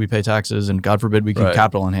forbid we pay taxes, and God forbid we keep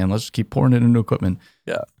capital on hand. Let's just keep pouring it into equipment.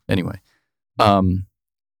 Yeah. Anyway, go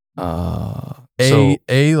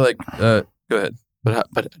ahead.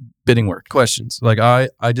 But bidding work Questions. Like I'm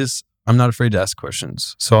not afraid to ask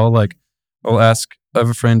questions. So I'll ask. I have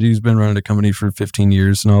a friend who's been running a company for 15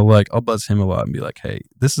 years, and I'll buzz him a lot and be like, "Hey,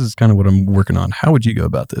 this is kind of what I'm working on. How would you go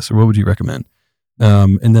about this, or what would you recommend?"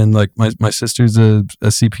 And then like my sister's a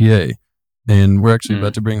CPA, and we're actually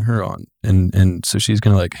about to bring her on, and so she's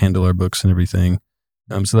gonna like handle our books and everything.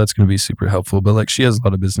 So that's gonna be super helpful. But like she has a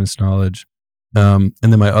lot of business knowledge. And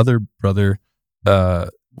then my other brother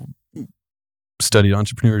studied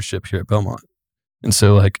entrepreneurship here at Belmont, and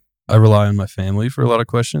so like I rely on my family for a lot of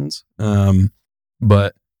questions.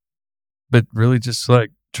 But really just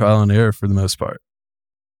like trial and error for the most part.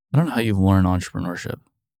 I don't know how you learn entrepreneurship.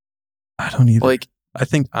 I don't either. Like, I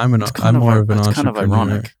think I'm more of an entrepreneur. It's kind of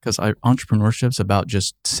ironic because entrepreneurship's about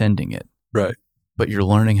just sending it. Right. But you're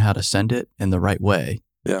learning how to send it in the right way.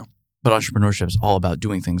 Yeah. But entrepreneurship is all about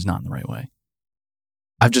doing things not in the right way.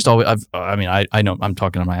 I know I'm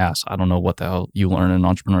talking on my ass. I don't know what the hell you learn in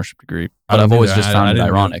an entrepreneurship degree, but I've always just found it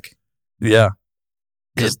ironic. Yeah.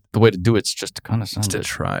 Because the way to do it's just to kind of send it. To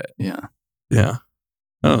try it. Yeah. Yeah.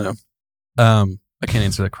 I don't know. I can't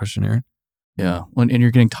answer that question, Aaron. Yeah. And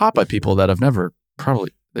you're getting taught by people that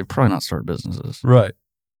they've probably not started businesses. Right.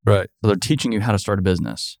 So they're teaching you how to start a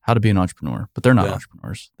business, how to be an entrepreneur, but they're not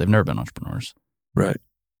entrepreneurs. They've never been entrepreneurs. Right.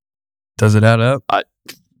 Does it add up?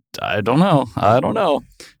 I don't know.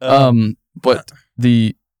 But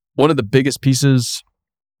one of the biggest pieces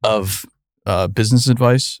of business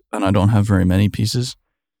advice, and I don't have very many pieces.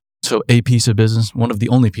 So a piece of business, one of the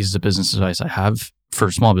only pieces of business advice I have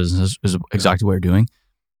for small businesses is exactly what you're doing.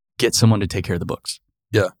 Get someone to take care of the books.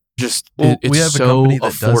 Yeah. Just, it's we have so a company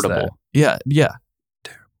that affordable. Does that. Yeah.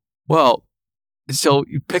 Terrible. Well, so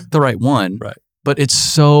you pick the right one, right? But it's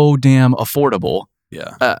so damn affordable.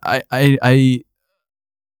 Yeah.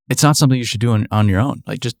 It's not something you should do on your own.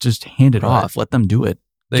 Like just hand it off. Let them do it.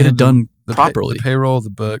 Get it done properly. The payroll,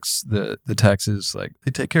 the books, the taxes, like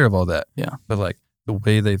they take care of all that. Yeah. But like the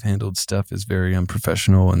way they've handled stuff is very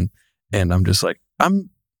unprofessional, and I'm just like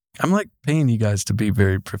I'm like paying you guys to be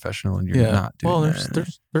very professional, and you're not doing that.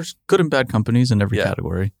 There's good and bad companies in every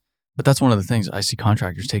category, but that's one of the things I see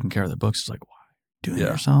contractors taking care of their books. It's like, why doing it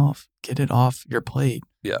yourself? Get it off your plate.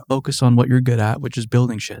 Yeah. Focus on what you're good at, which is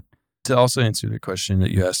building shit. To also answer the question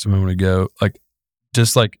that you asked a moment ago, like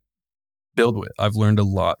just like build with. I've learned a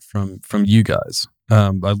lot from you guys.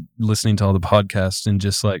 By listening to all the podcasts and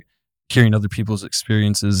just like hearing other people's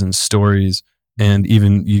experiences and stories, and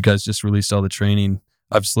even you guys just released all the training.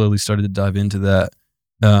 I've slowly started to dive into that.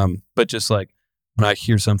 But just like when I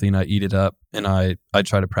hear something, I eat it up and I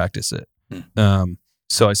try to practice it.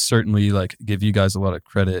 So I certainly like give you guys a lot of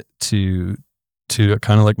credit to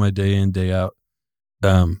kind of like my day in, day out,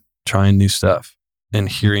 trying new stuff and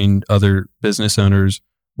hearing other business owners,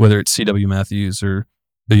 whether it's CW Matthews or,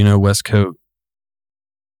 Westcote,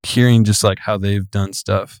 hearing just like how they've done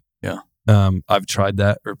stuff. Yeah. I've tried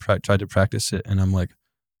that or tried to practice it, and I'm like,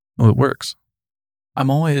 well, it works. I'm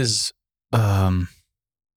always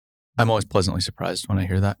pleasantly surprised when I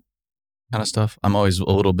hear that kind of stuff. I'm always a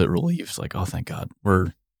little bit relieved, like, oh, thank God,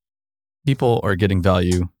 people are getting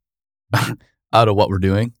value out of what we're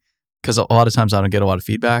doing. Because a lot of times I don't get a lot of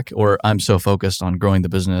feedback, or I'm so focused on growing the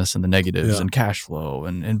business and the negatives and cash flow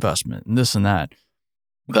and investment and this and that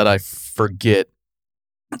I forget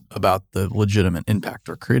about the legitimate impact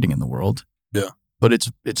we're creating in the world. Yeah. But it's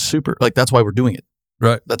super, like, that's why we're doing it.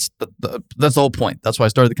 Right. That's the whole point. That's why I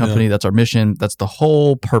started the company. That's our mission. That's the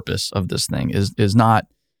whole purpose of this thing is not,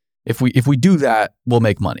 if we do that, we'll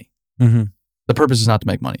make money. Mm-hmm. The purpose is not to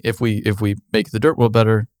make money. If we make the dirt world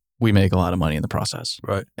better, we make a lot of money in the process.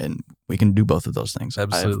 Right. And we can do both of those things.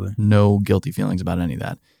 Absolutely. I have no guilty feelings about any of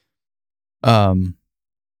that.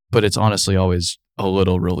 But it's honestly always a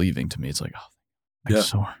little relieving to me. It's like,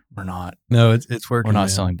 so we're not. No, it's working. We're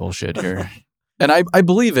not selling bullshit here. And I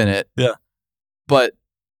believe in it. Yeah. But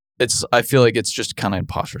I feel like it's just kind of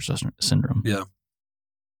imposter syndrome. Yeah.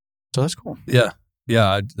 So that's cool. Yeah.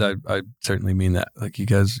 Yeah, I certainly mean that. Like you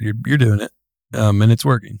guys, you're doing it, and it's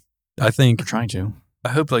working. I think We're trying to. I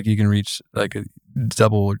hope like you can reach like a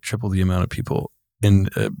double or triple the amount of people in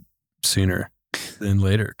sooner than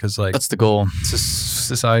later, because like That's the goal.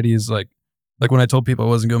 society is like when I told people I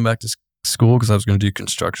wasn't going back to school because I was going to do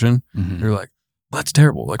construction, they're like, well, that's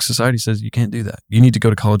terrible. Like society says you can't do that. You need to go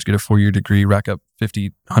to college, get a 4-year degree, rack up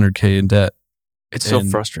 50, 100K in debt. It's so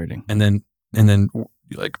frustrating. And then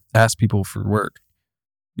like ask people for work.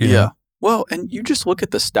 You know? Well, and you just look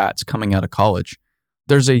at the stats coming out of college.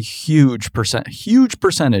 There's a huge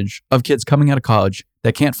percentage of kids coming out of college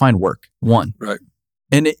that can't find work. One. Right.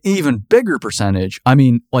 And an even bigger percentage, I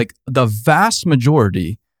mean, like the vast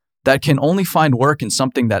majority that can only find work in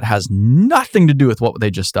something that has nothing to do with what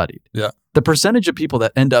they just studied. Yeah. The percentage of people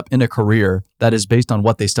that end up in a career that is based on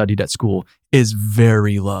what they studied at school is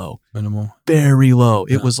very low. Minimal. Very low.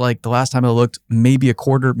 Yeah. It was like the last time I looked, maybe a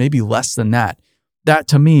quarter, maybe less than that. That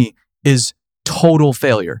to me is total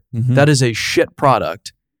failure. Mm-hmm. That is a shit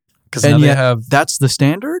product. Because now they have that's the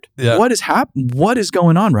standard? Yeah. What is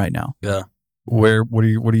going on right now? Yeah. What are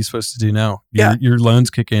you supposed to do now? Yeah. Your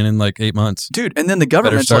loans kick in like 8 months. Dude, and then the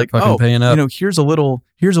government's like, paying up. here's a little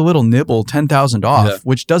nibble, 10,000 off,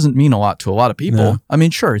 which doesn't mean a lot to a lot of people. No. I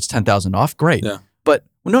mean, sure, it's 10,000 off, great. Yeah. But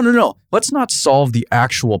no. Let's not solve the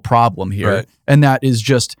actual problem here. Right. And that is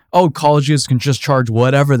just, colleges can just charge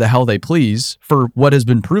whatever the hell they please for what has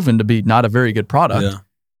been proven to be not a very good product.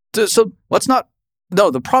 Yeah. So let's not.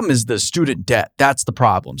 No, the problem is the student debt. That's the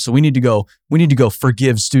problem. So we need to go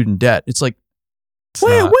forgive student debt. It's like,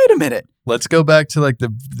 wait a minute. Let's go back to like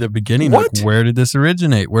the beginning. What? Like, where did this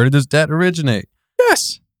originate? Where did this debt originate?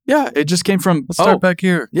 Yes. Yeah. It just came from. Let's start back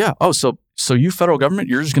here. Yeah. Oh, so you federal government,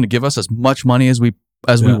 you're just going to give us as much money as we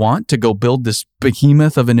want to go build this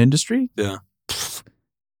behemoth of an industry? Yeah.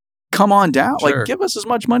 Come on down. Sure. Like, give us as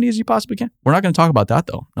much money as you possibly can. We're not going to talk about that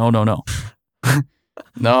though. No. No.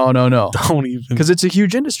 Don't even. Because it's a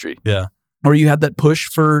huge industry. Yeah. Or you had that push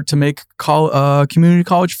to make community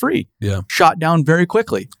college free. Yeah. Shot down very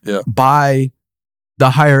quickly. Yeah. By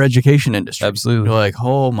the higher education industry. Absolutely. You're like,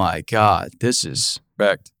 oh my God, this is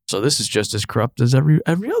correct. So this is just as corrupt as every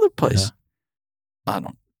other place. Yeah. I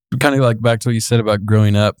don't. Kind of like back to what you said about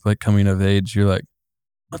growing up, like coming of age. You're like,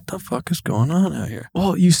 what the fuck is going on out here?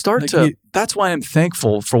 Well, you start to. That's why I'm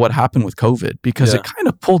thankful for what happened with COVID, because it kind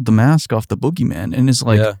of pulled the mask off the boogeyman, and it's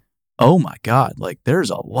like, oh my God, like there's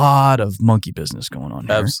a lot of monkey business going on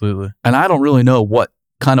here. Absolutely. And I don't really know what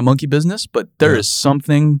kind of monkey business, but there is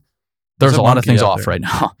something. There's a lot of things off right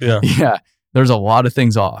now. Yeah. Yeah. There's a lot of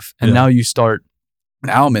things off, and now you start.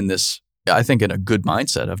 Now I'm in this. I think in a good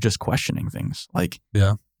mindset of just questioning things. Like,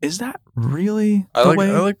 is that really the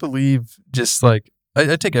way? I believe just like.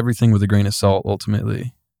 I take everything with a grain of salt,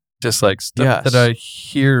 ultimately. Just like stuff that I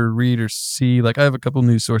hear, read, or see. Like I have a couple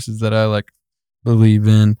news sources that I like believe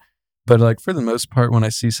in. But like for the most part, when I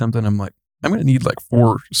see something, I'm like, I'm going to need like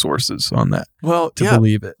 4 sources on that to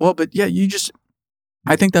believe it. Well, but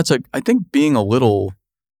I think being a little,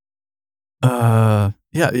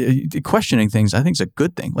 questioning things, I think is a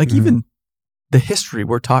good thing. Like even the history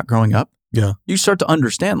we're taught growing up, you start to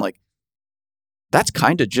understand like that's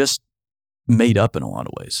kind of just made up in a lot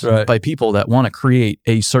of ways by people that want to create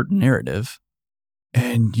a certain narrative.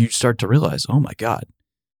 And you start to realize, oh my God,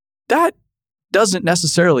 that doesn't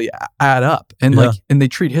necessarily add up. And and they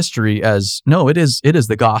treat history as, no, it is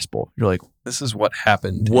the gospel. You're like, this is what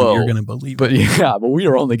happened. Whoa. And you're going to believe it. But we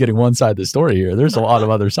are only getting one side of the story here. There's a lot of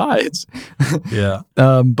other sides. Yeah.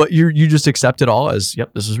 But you just accept it all as,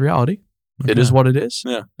 yep, this is reality. It is what it is.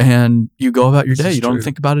 Yeah. And you go about your day. You don't true.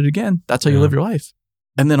 think about it again. That's how you live your life.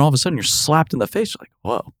 And then all of a sudden you're slapped in the face. You're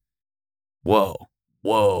like,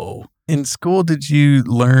 whoa. In school, did you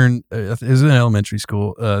learn, is it in elementary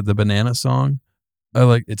school, the banana song?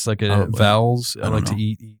 It's like vowels. I like to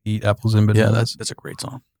eat apples and bananas. Yeah, that's a great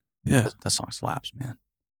song. Yeah. That song slaps, man.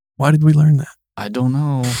 Why did we learn that? I don't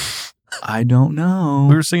know.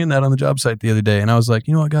 We were singing that on the job site the other day, and I was like,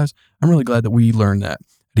 you know what, guys? I'm really glad that we learned that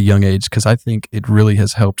at a young age, because I think it really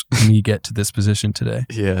has helped me get to this position today.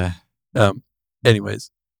 Yeah. Anyways,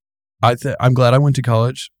 I'm glad I went to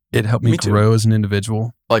college. It helped me grow as an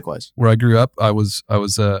individual. Likewise. Where I grew up, I was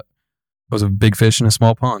a big fish in a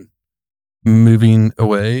small pond. Moving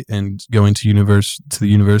away and going to the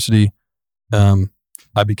university,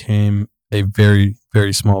 I became a very,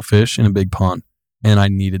 very small fish in a big pond, and I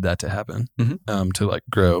needed that to happen to like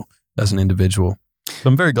grow as an individual. So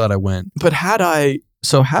I'm very glad I went. But had I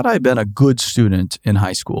been a good student in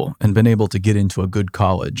high school and been able to get into a good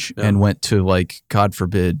college and went to, like, God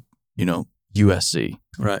forbid, USC.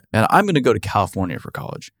 Right. And I'm going to go to California for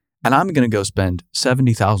college. and I'm going to go spend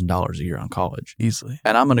 $70,000 a year on college. Easily.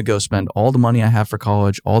 And I'm going to go spend all the money I have for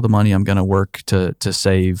college, all the money I'm going to work to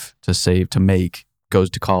make goes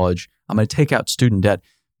to college. I'm going to take out student debt.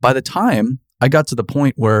 By the time I got to the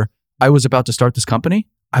point where I was about to start this company,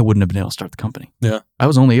 I wouldn't have been able to start the company. Yeah. I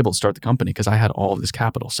was only able to start the company because I had all of this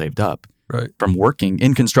capital saved up from working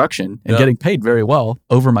in construction and getting paid very well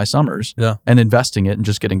over my summers and investing it and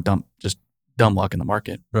just getting dumb luck in the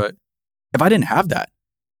market. Right. If I didn't have that,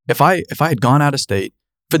 if I had gone out of state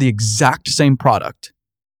for the exact same product,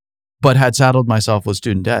 but had saddled myself with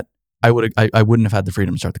student debt, I wouldn't have had the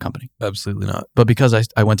freedom to start the company. Absolutely not. But because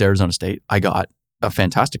I went to Arizona State, I got a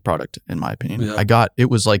fantastic product, in my opinion. Yeah. It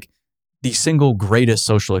was like the single greatest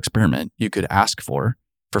social experiment you could ask for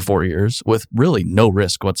 4 years with really no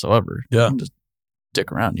risk whatsoever. Yeah. You can just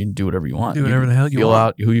stick around. You can do whatever you want. Do whatever the hell you want. Feel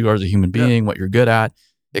out who you are as a human being, what you're good at,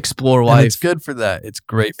 explore life. And it's good for that. It's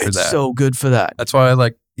great for that. It's so good for that. That's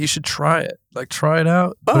why you should try it. Try it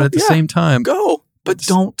out. But at the same time, go. But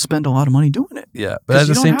don't spend a lot of money doing it. Yeah. But at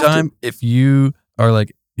the same time, if you are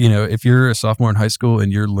if you're a sophomore in high school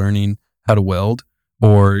and you're learning how to weld,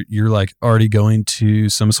 or you're already going to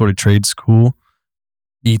some sort of trade school,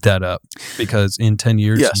 eat that up, because in 10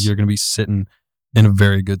 years, you're going to be sitting in a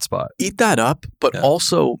very good spot. Eat that up, but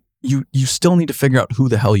also you still need to figure out who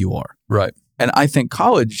the hell you are. Right. And I think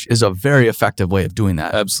college is a very effective way of doing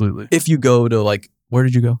that. Absolutely. If you go to where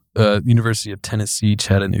did you go? University of Tennessee,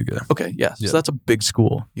 Chattanooga. Okay, yeah. So that's a big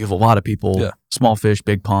school. You have a lot of people, small fish,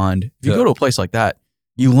 big pond. If you go to a place like that,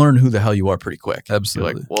 you learn who the hell you are pretty quick.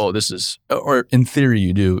 Absolutely. You're like, whoa, this is, or in theory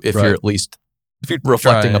you do, if you're at least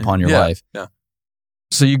reflecting upon your life. Yeah.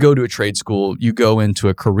 So you go to a trade school, you go into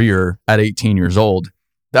a career at 18 years old.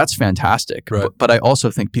 That's fantastic. Right. But I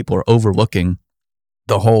also think people are overlooking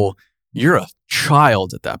the whole, you're a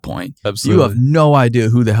child at that point. Absolutely. You have no idea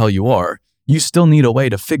who the hell you are. You still need a way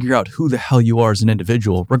to figure out who the hell you are as an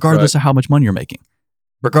individual, regardless of how much money you're making,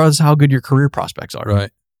 regardless of how good your career prospects are.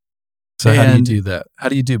 Right. So how do you do that? How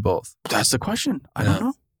do you do both? That's the question. I don't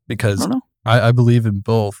know. Because I believe in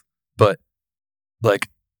both, but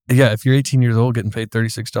if you're 18 years old getting paid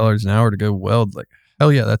 $36 an hour to go weld,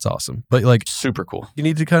 hell yeah, that's awesome. But super cool. You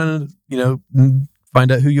need to kind of,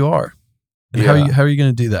 find out who you are. And how are you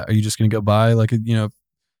going to do that? Are you just going to go buy a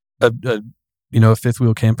fifth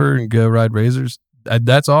wheel camper and go ride razors?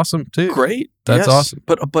 That's awesome too. Great. That's awesome.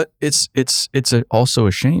 But it's also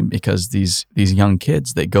a shame because these young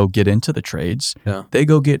kids, they go get into the trades. Yeah. They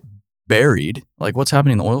go get buried. Like what's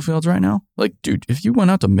happening in the oil fields right now? Dude, if you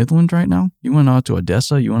went out to Midland right now, you went out to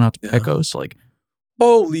Odessa, you went out to Pecos,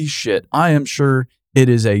 holy shit, I am sure it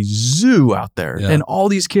is a zoo out there. Yeah. And all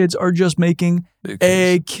these kids are just making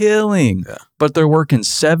a killing. Yeah. But they're working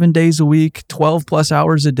 7 days a week, 12 plus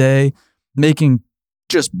hours a day, making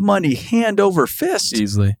just money hand over fist.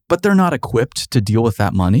 Easily. But they're not equipped to deal with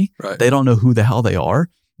that money. Right. They don't know who the hell they are.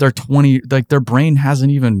 They're 20, their brain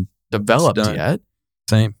hasn't even developed yet.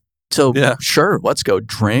 Same. So sure, let's go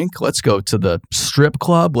drink. Let's go to the strip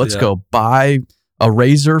club. Let's go buy a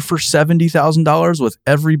razor for $70,000 with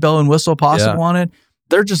every bell and whistle possible on it.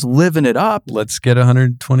 They're just living it up. Let's get a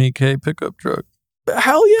 $120K pickup truck.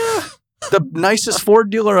 Hell yeah. The nicest Ford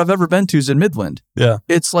dealer I've ever been to is in Midland. Yeah.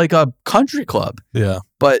 It's like a country club. Yeah.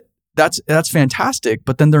 But that's fantastic.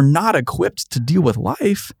 But then they're not equipped to deal with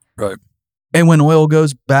life. Right. And when oil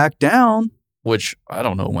goes back down, which I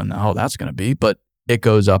don't know when the hell that's going to be, but it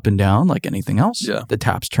goes up and down like anything else. Yeah. The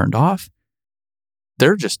tap's turned off.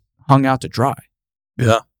 They're just hung out to dry.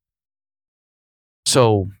 Yeah.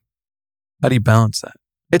 So how do you balance that?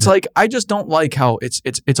 It's I just don't like how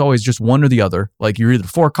it's always just one or the other. Like you're either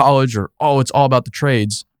for college or, it's all about the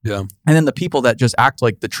trades. Yeah. And then the people that just act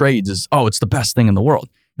like the trades is, it's the best thing in the world.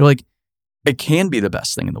 You're like, it can be the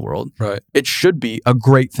best thing in the world. Right. It should be a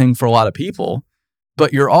great thing for a lot of people,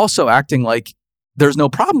 but you're also acting like there's no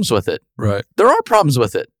problems with it. Right. There are problems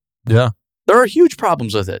with it. Yeah. There are huge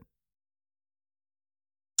problems with it.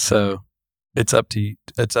 So it's up to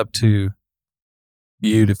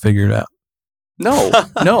you to figure it out. No,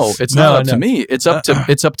 it's not up to me. It's up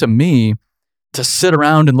to me to sit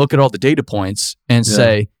around and look at all the data points and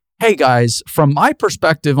say, hey guys, from my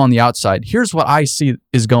perspective on the outside, here's what I see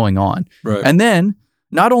is going on. Right. And then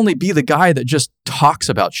not only be the guy that just talks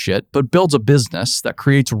about shit, but builds a business that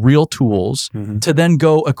creates real tools to then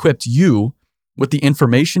go equip you with the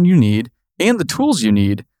information you need and the tools you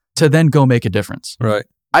need to then go make a difference. Right.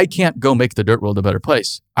 I can't go make the dirt world a better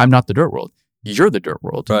place. I'm not the dirt world. You're the dirt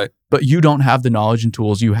world. Right. But you don't have the knowledge and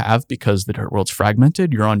tools you have because the dirt world's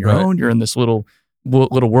fragmented. You're on your own. You're in this little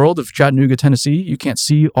world of Chattanooga, Tennessee. You can't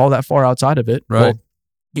see all that far outside of it. Right. Well,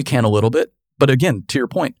 you can a little bit. But again, to your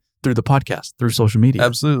point, through the podcast, through social media.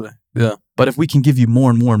 Absolutely. Yeah. But if we can give you more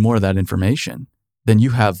and more and more of that information, then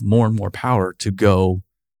you have more and more power to go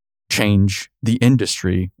change the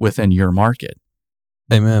industry within your market.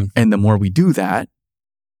 Amen. And the more we do that,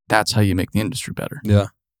 that's how you make the industry better. Yeah.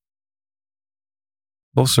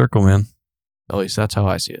 Full circle, man. At least that's how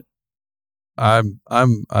I see it. I'm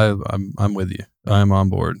with you. I'm on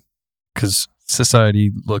board because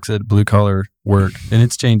society looks at blue collar work and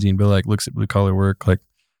it's changing, but like looks at blue collar work like,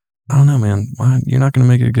 I don't know, man. Why you're not going to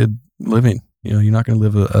make a good living? You know, you're not going to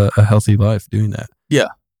live a healthy life doing that. Yeah,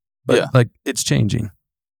 but like it's changing.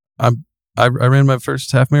 I ran my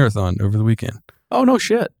first half marathon over the weekend. Oh no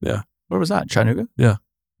shit. Yeah. Where was that? Chattanooga? Yeah.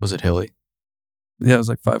 Was it hilly? Yeah, it was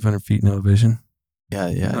like 500 feet in elevation. Yeah.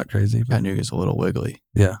 Not crazy. But Chattanooga's a little wiggly.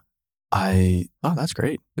 yeah. Oh, that's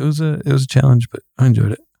great. It was a challenge, but I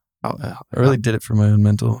enjoyed it. Oh, yeah. I really did it for my own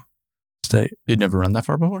mental state. You'd never run that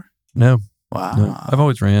far before? No. Wow. No. I've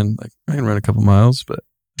always ran, like I can run a couple miles, but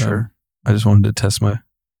Sure. I just wanted to test I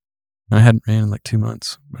hadn't ran in like 2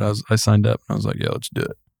 months, but I signed up and I was like, yeah, let's do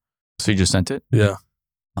it. So you just sent it? Yeah.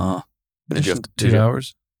 Did you have 2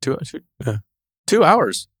 hours? 2 hours? Yeah. 2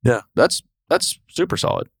 hours? Yeah. That's super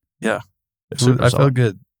solid. Yeah. Super I solid. felt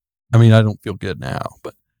good. I mean, I don't feel good now,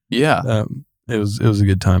 but Yeah. it was a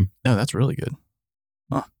good time. No, that's really good.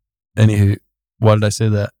 Anywho, why did I say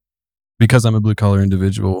that? Because I'm a blue collar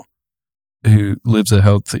individual who lives a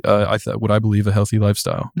healthy, what I believe a healthy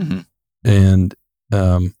lifestyle. Mm-hmm. And,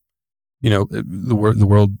 you know, the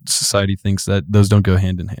world society thinks that those don't go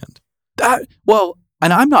hand in hand. Well,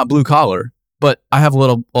 and I'm not blue collar, but I have a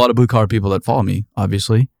lot of blue collar people that follow me,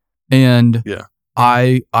 obviously. And yeah,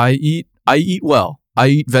 I eat well. I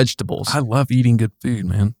eat vegetables. I love eating good food,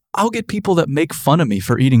 man. I'll get people that make fun of me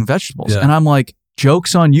for eating vegetables. Yeah. And I'm like,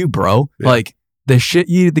 joke's on you, bro. Yeah. Like the shit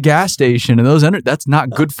you eat at the gas station and that's not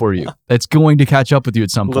good for you. It's going to catch up with you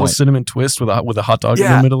at some A little point. cinnamon twist with a hot dog in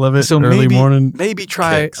Yeah. the middle of it. So early morning. maybe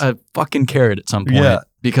try kicks. a fucking carrot at some point. Yeah.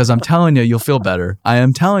 Because I'm telling you, you'll feel better. I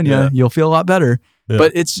am telling you, Yeah. you'll feel a lot better. Yeah.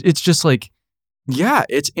 But it's just like, yeah,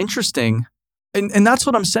 it's interesting. And that's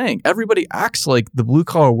what I'm saying. Everybody acts like the blue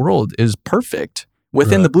collar world is perfect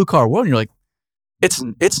within Right. the blue collar world. And you're like,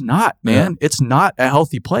 it's not, man. Yeah. It's not a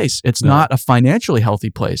healthy place. It's No. not a financially healthy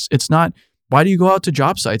place. It's not. Why do you go out to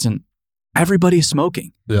job sites and everybody's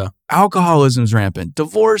smoking? Yeah. Alcoholism's rampant.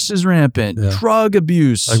 Divorce is rampant. Yeah. Drug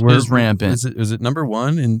abuse is rampant. Is it number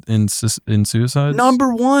one in suicides?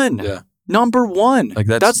 Number one. Yeah. Number one. Like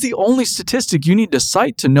that's the only statistic you need to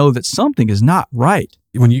cite to know that something is not right.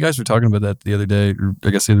 When you guys were talking about that the other day, or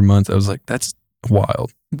I guess the other month, I was like, that's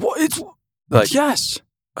wild. Well, it's Like, yes.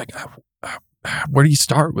 like, where do you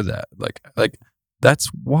start with that? Like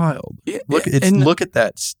that's wild. Look at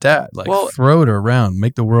that stat. Like, Well, throw it around,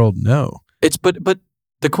 make the world know. It's but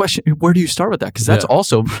the question, where do you start with that? Because that's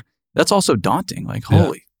also daunting. Like,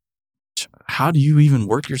 holy, how do you even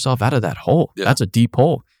work yourself out of that hole? Yeah. That's a deep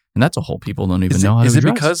hole, and that's a hole people don't even know how to Is it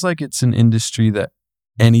address. because like it's an industry that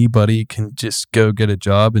anybody can just go get a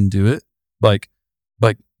job and do it? Like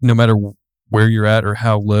no matter where you're at or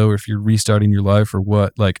how low, or if you're restarting your life or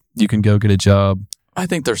what, like you can go get a job. I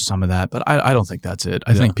think there's some of that, but I don't think that's it.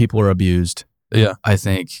 I Yeah. think people are abused. Yeah. I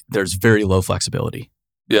think there's very low flexibility.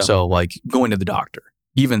 Yeah. So like going to the doctor,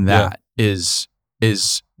 even that is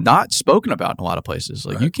not spoken about in a lot of places.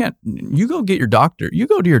 Like Right. you go get your doctor. You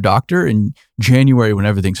go to your doctor in January when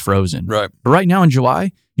everything's frozen. Right. But right now in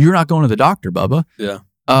July, you're not going to the doctor, Bubba. Yeah.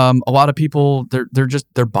 A lot of people, they're just,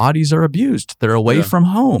 their bodies are abused. They're away Yeah. from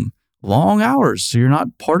home, long hours. So you're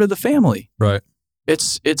not part of the family. Right.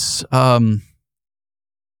 It's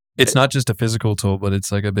not just a physical toll, but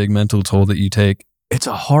it's like a big mental toll that you take. it's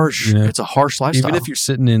a harsh, You know, it's a harsh lifestyle. Even if you're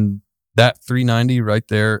sitting in that 390 right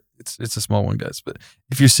there, it's a small one, guys. But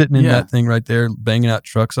if you're sitting in Yeah. that thing right there, banging out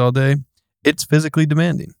trucks all day, it's physically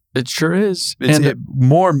demanding. It sure is. It's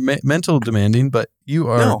more mental demanding, but you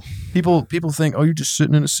are. No. People think, oh, you're just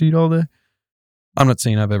sitting in a seat all day. I'm not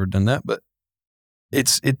saying I've ever done that, but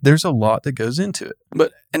there's a lot that goes into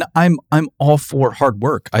it. And I'm all for hard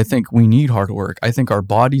work. I think we need hard work. I think our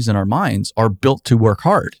bodies and our minds are built to work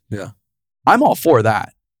hard. Yeah. I'm all for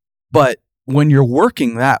that. But when you're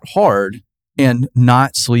working that hard and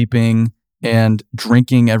not sleeping and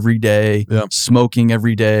drinking every day, Yeah. smoking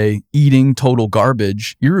every day, eating total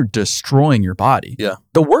garbage, you're destroying your body. Yeah.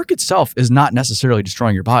 The work itself is not necessarily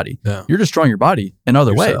destroying your body. Yeah. You're destroying your body in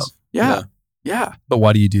other ways. Yourself. Yeah. Yeah. But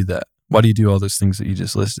why do you do that? Why do you do all those things that you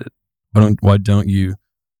just listed? Why don't you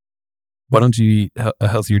eat a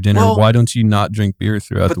healthier dinner? Well, why don't you not drink beer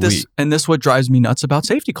throughout the week? And this what drives me nuts about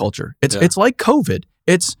safety culture. It's Yeah. it's like COVID.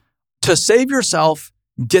 It's to save yourself,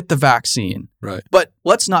 get the vaccine. Right. But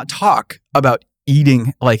let's not talk about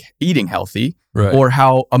eating healthy, Right. or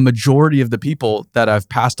how a majority of the people that have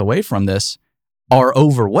passed away from this are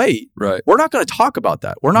overweight. Right. We're not going to talk about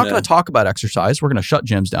that. We're not No. going to talk about exercise. We're going to shut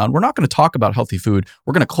gyms down. We're not going to talk about healthy food.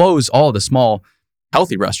 We're going to close all the small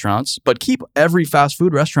healthy restaurants, but keep every fast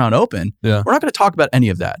food restaurant open. Yeah. We're not going to talk about any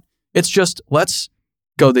of that. It's just, let's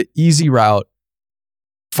go the easy route.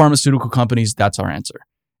 Pharmaceutical companies, that's our answer.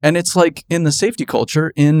 And it's like in the safety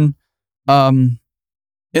culture in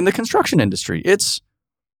the construction industry. It's,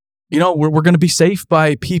 we're going to be safe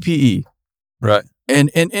by PPE. Right. And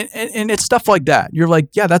it's stuff like that. You're like,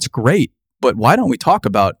 yeah, that's great. But why don't we talk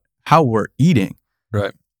about how we're eating?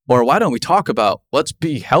 Right. Or why don't we talk about let's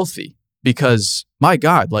be healthy? Because my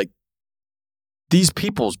God, like these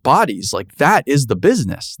people's bodies, like that is the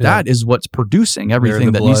business. Yeah. That is what's producing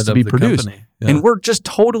everything They're the that needs blood to be of the produced. company. Yeah. And we're just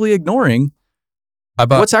totally ignoring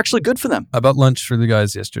what's actually good for them. I bought lunch for the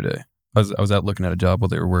guys yesterday. I was out looking at a job while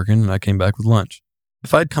they were working, and I came back with lunch.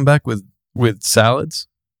 If I'd come back with salads,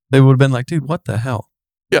 they would have been like, dude, what the hell?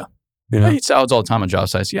 Yeah. You know? I eat salads all the time on job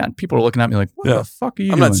sites. Yeah. And people are looking at me like, what the fuck are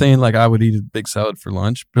you I'm doing? not saying like I would eat a big salad for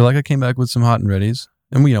lunch, but like I came back with some hot and readies,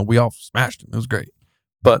 and we all smashed them. It was great.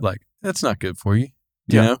 But like, that's not good for you.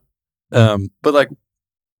 You know? But like,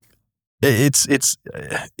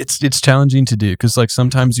 it's challenging to do because like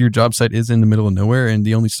sometimes your job site is in the middle of nowhere, and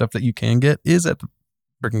the only stuff that you can get is at the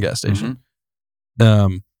freaking gas station.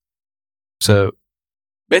 So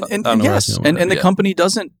and yes, and the company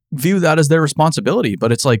doesn't view that as their responsibility.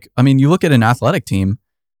 But it's like, I mean, you look at an athletic team,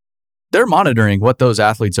 they're monitoring what those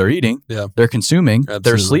athletes are eating. Yeah. They're consuming, Absolutely.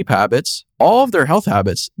 their sleep habits, all of their health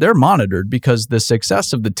habits. They're monitored because the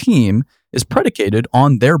success of the team is predicated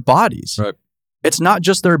on their bodies. Right. It's not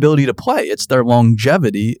just their ability to play. It's their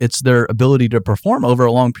longevity. It's their ability to perform over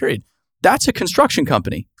a long period. That's a construction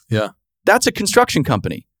company. Yeah. That's a construction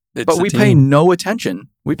company. It's but a we team. pay no attention.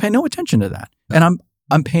 We pay no attention to that. Yeah.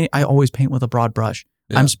 And I always paint with a broad brush.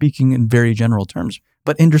 Yeah. I'm speaking in very general terms.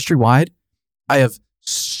 But industry-wide, I have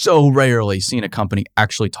so rarely seen a company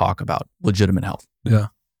actually talk about legitimate health. Yeah.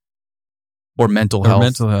 Or mental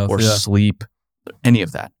health. Or yeah. sleep. Any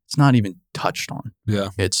of that. It's not even touched on. Yeah.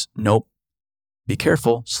 It's nope. Be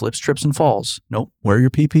careful. Slips, trips, and falls. Nope. Wear your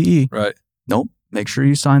PPE. Right. Nope. Make sure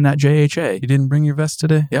you sign that JHA. You didn't bring your vest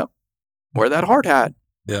today? Yep. Wear that hard hat.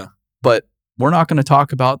 Yeah. But we're not going to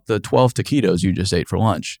talk about the 12 taquitos you just ate for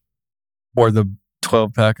lunch. Or the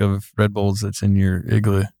 12-pack of Red Bulls that's in your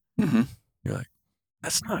igloo. Mm-hmm. You're like,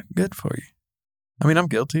 that's not good for you. I mean, I'm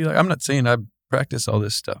guilty. Like, I'm not saying I practice all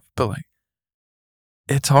this stuff, but like,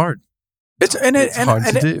 it's hard. It's hard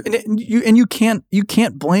to do. And you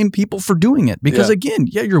can't blame people for doing it because again,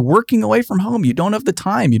 you're working away from home. You don't have the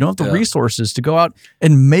time. You don't have the resources to go out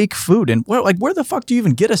and make food. And where the fuck do you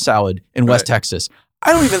even get a salad in West Texas?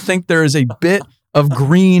 I don't even think there is a bit of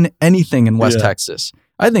green anything in West Texas.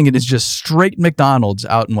 I think it is just straight McDonald's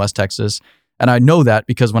out in West Texas. And I know that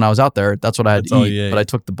because when I was out there, that's what I had to eat. But I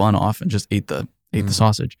took the bun off and just ate the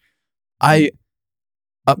sausage. But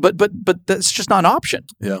that's just not an option.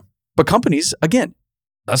 Yeah. But companies, again,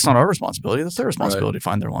 that's not our responsibility. That's their responsibility to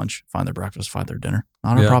find their lunch, find their breakfast, find their dinner.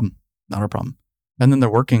 Not our problem. Not our problem. And then they're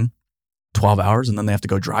working 12 hours and then they have to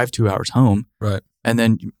go drive 2 hours home. Right. And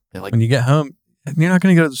then like, when you get home, you're not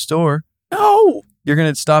going to go to the store. No. You're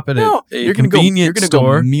going to stop at a you're gonna convenience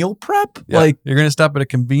store. Go meal prep. Yeah. Like you're going to stop at a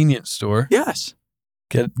convenience store. Yes.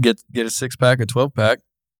 Get a 6-pack, a 12-pack.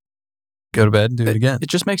 Go to bed and do it again. It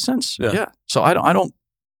just makes sense. Yeah. Yeah. So I don't.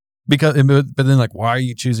 But then like, why are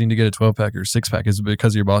you choosing to get a 12-pack or 6-pack? Is it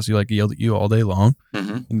because your boss yelled at you all day long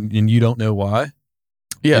and you don't know why?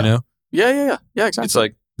 Yeah. You know? Yeah.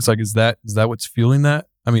 Exactly. It's like, is that what's fueling that?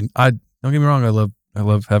 I mean, don't get me wrong. I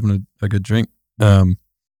love having a good drink.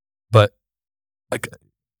 But like,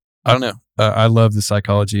 I don't know. I love the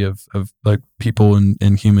psychology of like people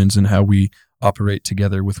and humans and how we operate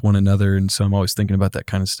together with one another. And so I'm always thinking about that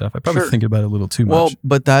kind of stuff. I probably think about it a little too much. Well,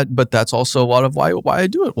 but that's also a lot of why I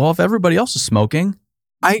do it. Well, if everybody else is smoking,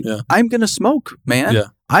 I'm going to smoke, man. Yeah.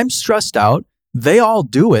 I'm stressed out. They all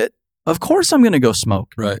do it. Of course I'm going to go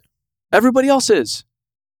smoke. Right. Everybody else is.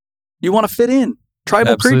 You want to fit in.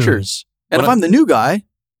 Tribal creatures. And if I'm the new guy,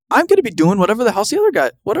 I'm going to be doing whatever the other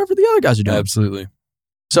guys are doing. Absolutely.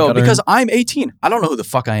 So because I'm 18, I don't know who the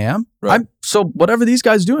fuck I am. Right. So whatever these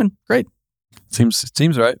guys are doing, great.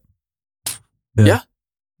 Seems right. Yeah.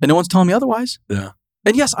 And no one's telling me otherwise. Yeah.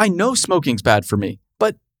 And yes, I know smoking's bad for me,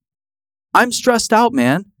 but I'm stressed out,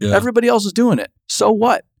 man. Yeah. Everybody else is doing it. So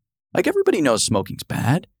what? Like everybody knows smoking's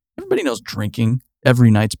bad. Everybody knows drinking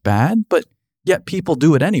every night's bad, but yet people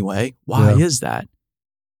do it anyway. Why is that?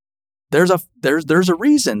 There's a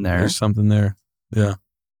reason there. There's something there. Yeah.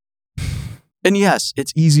 And yes,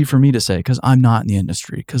 it's easy for me to say because I'm not in the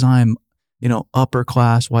industry, because I'm, upper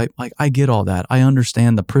class, white. Like, I get all that. I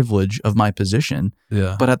understand the privilege of my position.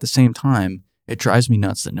 Yeah. But at the same time, it drives me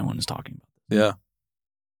nuts that no one is talking about it. Yeah.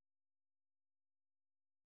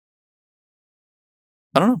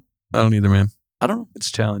 I don't know. I don't either, man. I don't know.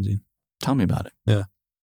 It's challenging. Tell me about it. Yeah.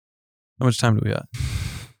 How much time do we got?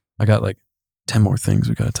 I got like 10 more things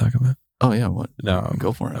we got to talk about. Oh, yeah. What? No,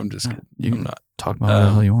 Go for it. I'm just kidding. You can I'm not. talk about what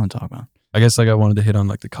the hell you want to talk about. I guess like I wanted to hit on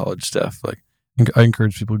like the college stuff. Like I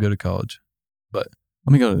encourage people to go to college, but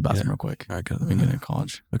let me go to the bathroom real quick. All right, go to Let me get into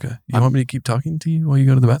college. Okay. You want me to keep talking to you while you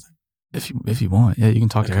go to the bathroom? If you want. Yeah, you can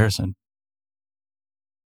talk to Harrison.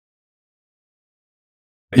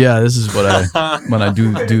 Yeah, this is what I when I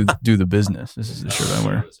do the business. This is the shirt I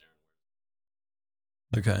wear.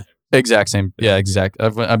 Okay. Exact same. Yeah, exact.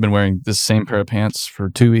 I've been wearing this same pair of pants for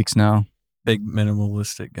 2 weeks now. Big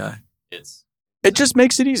minimalistic guy. It just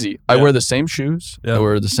makes it easy. I wear the same shoes. Yeah. I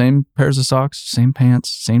wear the same pairs of socks, same pants,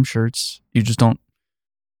 same shirts. You don't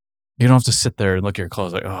have to sit there and look at your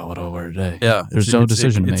clothes like, oh, what do I wear today? Yeah. There's no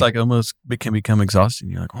decision to make. It's like almost it can become exhausting.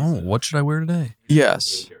 You're like, oh, what should I wear today?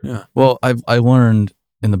 Yes. Yeah. Well, I learned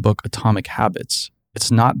in the book Atomic Habits, it's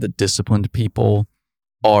not that disciplined people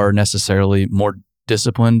are necessarily more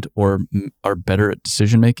disciplined or are better at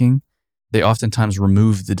decision making. They oftentimes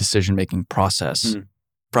remove the decision making process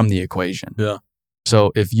from the equation. Yeah.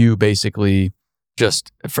 So if you basically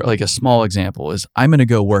just, for like a small example is, I'm going to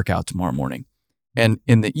go work out tomorrow morning. And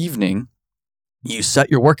in the evening, you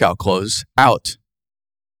set your workout clothes out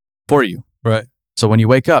for you. Right. So when you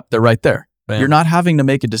wake up, they're right there. Bam. You're not having to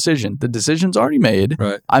make a decision. The decision's already made.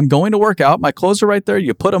 Right. I'm going to work out. My clothes are right there.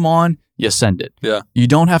 You put them on, you send it. Yeah. You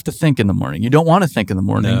don't have to think in the morning. You don't want to think in the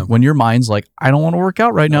morning. No. When your mind's like, I don't want to work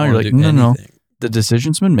out right now. You're like, no. The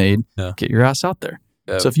decision's been made. Yeah. Get your ass out there.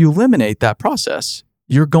 Yeah. So if you eliminate that process,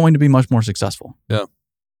 you're going to be much more successful. Yeah.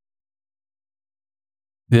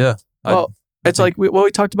 Yeah. Well, it's like, we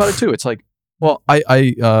talked about it too. It's like, well,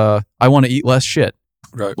 I want to eat less shit.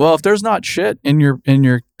 Right. Well, if there's not shit in your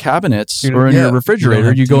cabinets or in yeah, your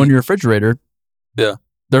refrigerator, you go in your refrigerator. Yeah.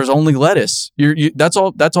 There's only lettuce. That's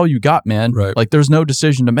all you got, man. Right. Like there's no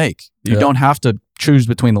decision to make. You don't have to choose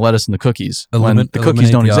between the lettuce and the cookies when the cookies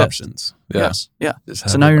don't exist. Options. Yeah. Yes. Yeah.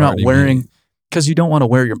 So now you're not wearing, because you don't want to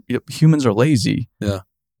wear humans are lazy. Yeah.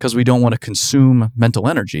 Because we don't want to consume mental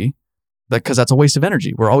energy. Because that's a waste of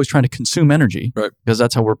energy. We're always trying to consume energy. Right. Because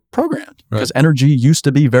that's how we're programmed. Right. Because energy used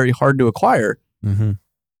to be very hard to acquire. Mm-hmm.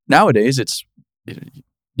 Nowadays, it's you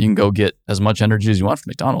can go get as much energy as you want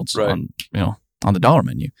from McDonald's on the dollar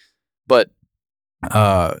menu. But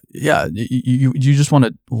you just want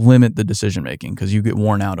to limit the decision making because you get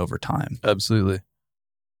worn out over time. Absolutely.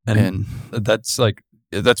 And that's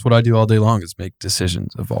what I do all day long is make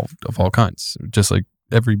decisions of all kinds. Just like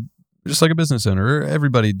a business owner,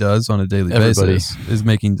 everybody does on a daily basis is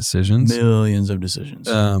making decisions. Millions of decisions.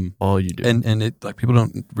 All you do. And it like people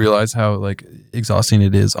don't realize how like exhausting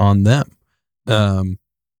it is on them.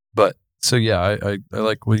 But so yeah, I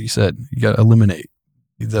like what you said. You got to eliminate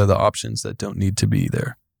the options that don't need to be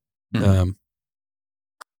there.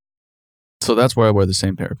 So that's why I wear the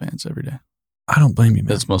same pair of pants every day. I don't blame you,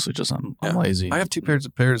 man. It's mostly just I'm lazy. I have two pairs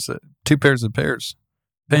of pants that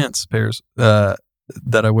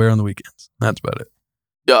I wear on the weekends. That's about it.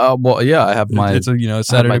 Yeah, I have my. It's a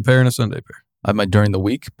Saturday pair and a Sunday pair. I have my during the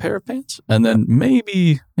week pair of pants, and then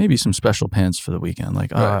maybe some special pants for the weekend.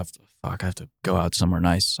 Like I have to go out somewhere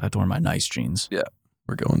nice. I have to wear my nice jeans. Yeah,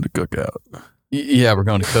 we're going to Cookout. Yeah, we're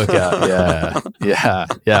going to Cookout.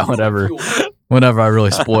 Yeah. Whenever I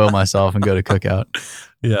really spoil myself and go to Cookout.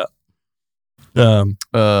 Yeah. All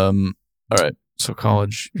right. So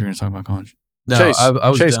college. You're going to talk about college. No, Chase, I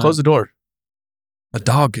was Chase, done. close the door. A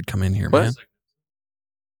dog could come in here, What? man.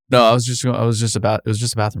 No, it was just a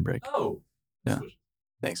bathroom break. Oh. Yeah.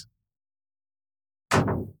 Thanks.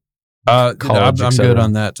 I'm College, good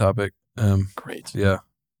on that topic. Great. Yeah,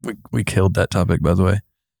 we killed that topic, by the way.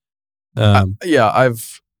 Yeah,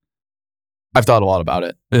 I've thought a lot about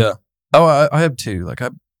it. Yeah. Oh, I have too. Like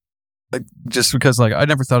just because like I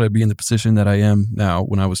never thought I'd be in the position that I am now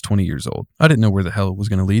when I was 20 years old. I didn't know where the hell it was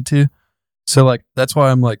going to lead to. So like that's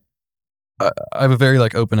why I'm like I have a very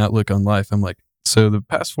like open outlook on life. I'm like, so the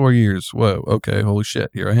past 4 years, whoa, okay, holy shit,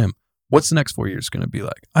 here I am. What's the next 4 years going to be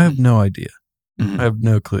like? I have no idea. Mm-hmm. I have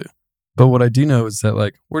no clue. But what I do know is that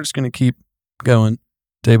like we're just going to keep going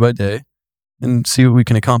day by day and see what we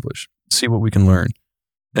can accomplish, see what we can learn.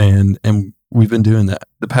 And we've been doing that.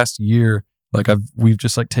 The past year, like we've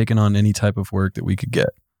just like taken on any type of work that we could get.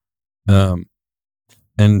 And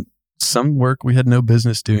some work we had no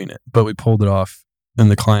business doing it, but we pulled it off and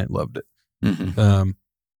the client loved it. Mm-hmm.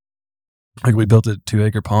 Like we built a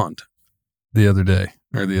 2-acre pond the other day,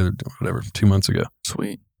 or 2 months ago.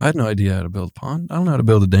 Sweet. I had no idea how to build a pond. I don't know how to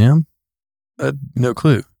build a dam. I had no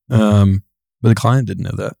clue. But the client didn't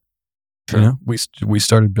know that. Sure. You know, we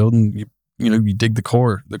started building. You dig the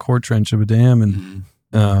core trench of a dam,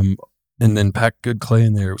 and then pack good clay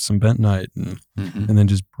in there with some bentonite, and then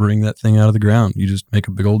just bring that thing out of the ground. You just make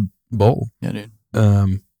a big old bowl. Yeah, dude.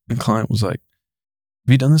 And the client was like,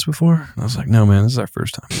 "Have you done this before?" And I was like, "No, man, this is our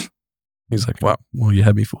first time." He's like, "Wow, well, you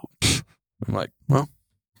had me fooled." I'm like, "Well,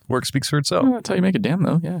 work speaks for itself." Well, that's how you make a dam,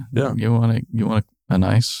 though. Yeah. Yeah. You want a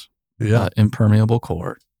nice, impermeable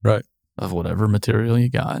core, right, of whatever material you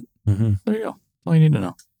got. Mm-hmm. There you go. That's all you need to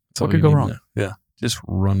know. That's what could go wrong? Yeah, just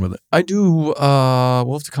run with it. I do.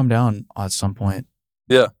 We'll have to come down at some point.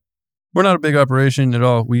 Yeah, we're not a big operation at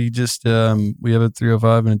all. We just we have a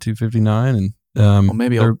 305 and a 259, and well,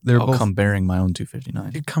 maybe I'll both, come bearing my own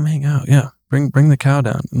 259. Dude, come hang out. Yeah, bring the cow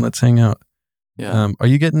down and let's hang out. Yeah. Are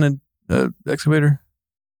you getting a excavator?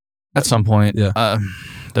 At some point. Yeah.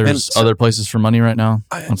 There's other places for money right now,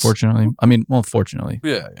 unfortunately. Fortunately.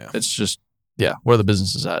 Yeah. It's just, where the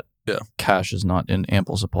business is at. Yeah. Cash is not in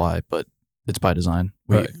ample supply, but it's by design.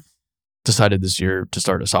 We decided this year to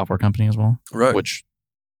start a software company as well. Right. Which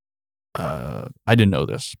I didn't know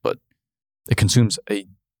this, but it consumes a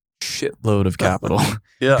shitload of capital.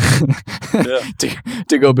 Yeah.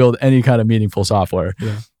 to go build any kind of meaningful software.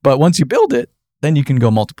 Yeah. But once you build it, then you can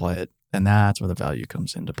go multiply it. And that's where the value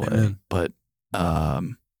comes into play. Amen. But at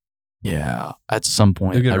some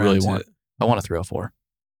point I want a 304.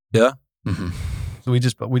 Yeah. Mm-hmm. So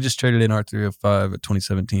we just traded in our 305 at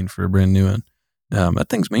 2017 for a brand new one. That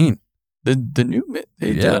thing's mean. The new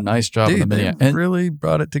they did a nice job. Dude, on the mini. they really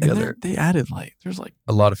brought it together. They added there's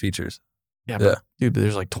a lot of features. Yeah, but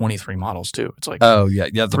there's 23 models too. It's like the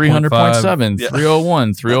 300.7,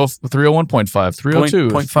 301, 301.5, 302,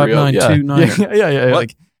 0.5929. Yeah.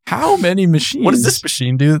 Like how many machines? What does this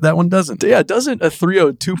machine do that one doesn't? Yeah, doesn't a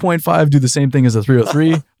 302.5 do the same thing as a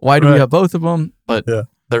 303? Why do we have both of them? But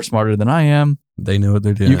they're smarter than I am. They know what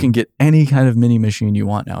they're doing. You can get any kind of mini machine you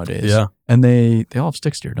want nowadays. Yeah. And they all have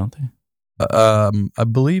stick steer, don't they? I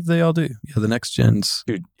believe they all do. Yeah, the next gens.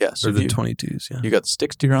 Dude, yes. Or the 22s, yeah. You got the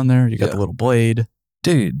stick steer on there. You got the little blade.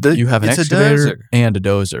 Dude, you have an excavator and a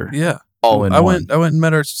dozer. Yeah. All in one. I went and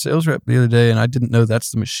met our sales rep the other day, and I didn't know that's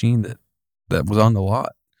the machine that was on the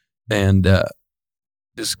lot. And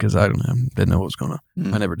just because I didn't know what was going on.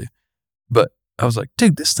 I never do. But I was like,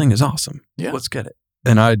 dude, this thing is awesome. Yeah. Let's get it.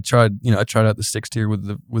 And I tried out the stick steer with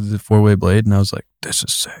the 4-way blade, and I was like, this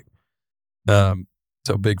is sick.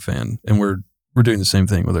 So big fan. And we're doing the same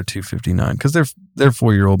thing with our 259 because they're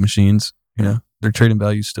 4-year-old machines. You know, their trading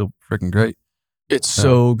value is still freaking great. It's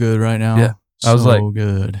so good right now. Yeah. I was like,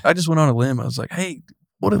 good. I just went on a limb. I was like, hey,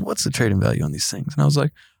 what's the trading value on these things? And I was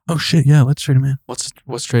like, oh shit, yeah, let's trade them in.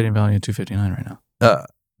 What's trading value in 259 right now?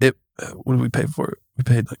 What did we pay for it? We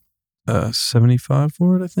paid like 75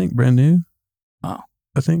 for it, I think, brand new. Oh,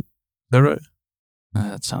 I think. Is that right?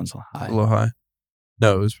 That sounds high. A little high.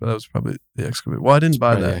 No, that was probably the excavator. Well, I didn't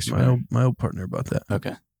buy that. My old partner bought that.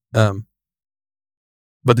 Okay.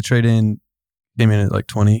 But the trade in came in at like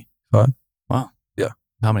 25. Wow. Yeah.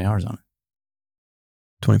 How many hours on it?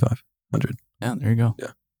 2,500. Yeah, there you go.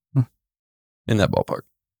 Yeah. In that ballpark.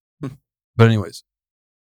 But anyways,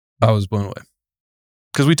 I was blown away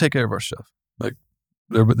because we take care of our stuff. Like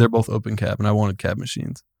they're both open cab, and I wanted cab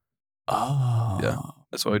machines. Oh. Yeah.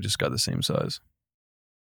 That's why I just got the same size.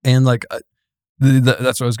 And like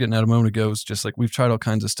that's what I was getting at a moment ago. Was just like we've tried all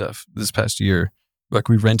kinds of stuff this past year. Like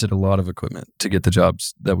we rented a lot of equipment to get the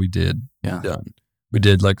jobs that we did done. We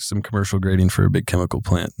did like some commercial grading for a big chemical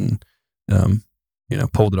plant, and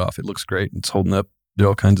pulled it off. It looks great. It's holding up. Did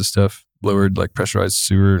all kinds of stuff. Lowered like pressurized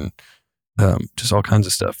sewer and just all kinds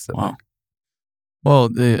of stuff. Wow. Well,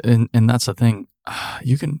 and that's the thing.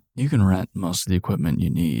 You can rent most of the equipment you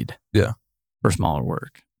need. Yeah. For smaller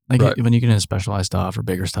work. Like when you get into specialized stuff or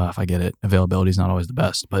bigger stuff, I get it. Availability is not always the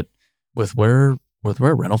best, but with where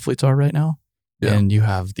rental fleets are right now, and you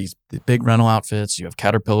have the big rental outfits, you have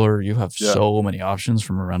Caterpillar, you have so many options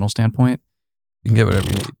from a rental standpoint. You can get whatever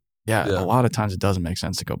you need. Yeah, a lot of times it doesn't make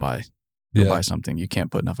sense to go buy something you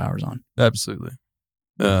can't put enough hours on. Absolutely.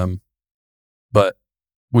 But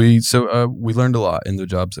we learned a lot in the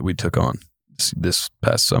jobs that we took on this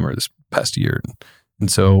past summer, this past year.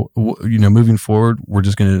 And so, moving forward,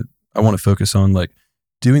 I want to focus on like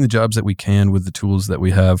doing the jobs that we can with the tools that we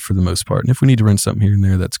have for the most part. And if we need to rent something here and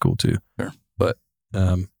there, that's cool too. Sure. But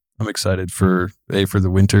I'm excited for the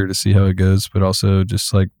winter to see how it goes, but also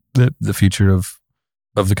just like the future of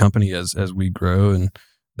the company as we grow and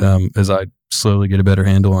as I slowly get a better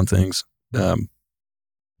handle on things.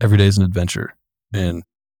 every day is an adventure, and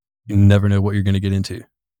you never know what you're going to get into.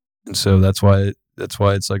 And so that's why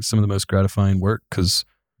it's like some of the most gratifying work, because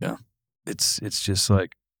it's just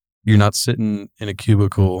like you're not sitting in a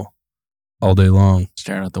cubicle all day long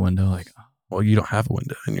staring out the window like, well, you don't have a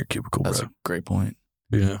window in your cubicle. That's bro. a great point.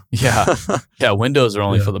 Yeah. Yeah. Windows are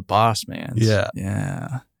only for the boss, man.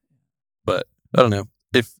 Yeah. But I don't know.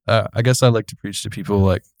 If I guess I like to preach to people,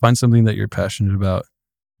 like, find something that you're passionate about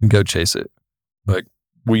and go chase it. Like,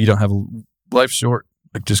 you don't have life's short.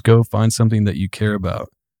 Like, just go find something that you care about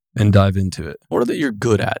and dive into it. Or that you're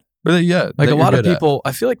good at. Or that, like a lot of people,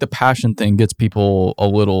 I feel like the passion thing gets people a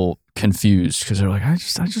little confused because they're like, I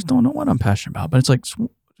just don't know what I'm passionate about. But it's like,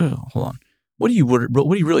 hold on. What are you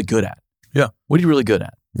really good at? Yeah. What are you really good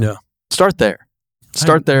at? Yeah. Start there.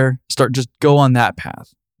 Just go on that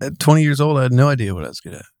path. At 20 years old, I had no idea what I was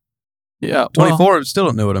good at. Yeah. 24, I still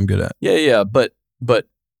don't know what I'm good at. Yeah. But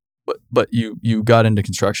you got into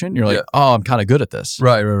construction. You're like, oh, I'm kind of good at this.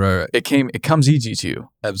 Right. It comes easy to you.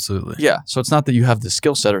 Absolutely. Yeah. So it's not that you have the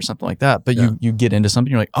skill set or something like that, but you get into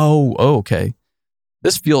something. You're like, oh, okay.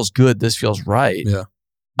 This feels good. This feels right. Yeah.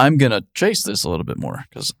 I'm gonna chase this a little bit more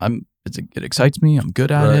because it excites me. I'm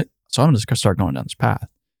good at it. So I'm just gonna start going down this path.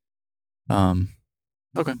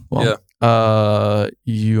 Okay. Well,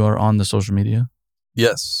 you are on the social media?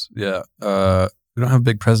 Yes. Yeah. We don't have a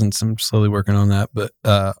big presence. I'm slowly working on that, but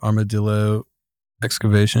Armadillo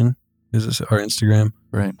Excavation is our Instagram.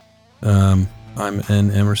 Right. I'm N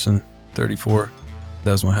Emerson 34.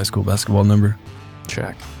 That was my high school basketball number.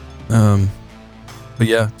 Check. But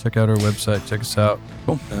yeah, check out our website. Check us out.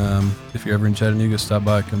 Cool. If you're ever in Chattanooga, stop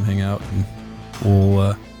by, come hang out, and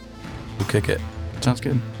we'll kick it. Sounds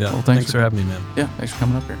good. Yeah. Well, thanks for having me, man. Yeah. Thanks for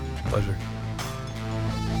coming up here. Pleasure.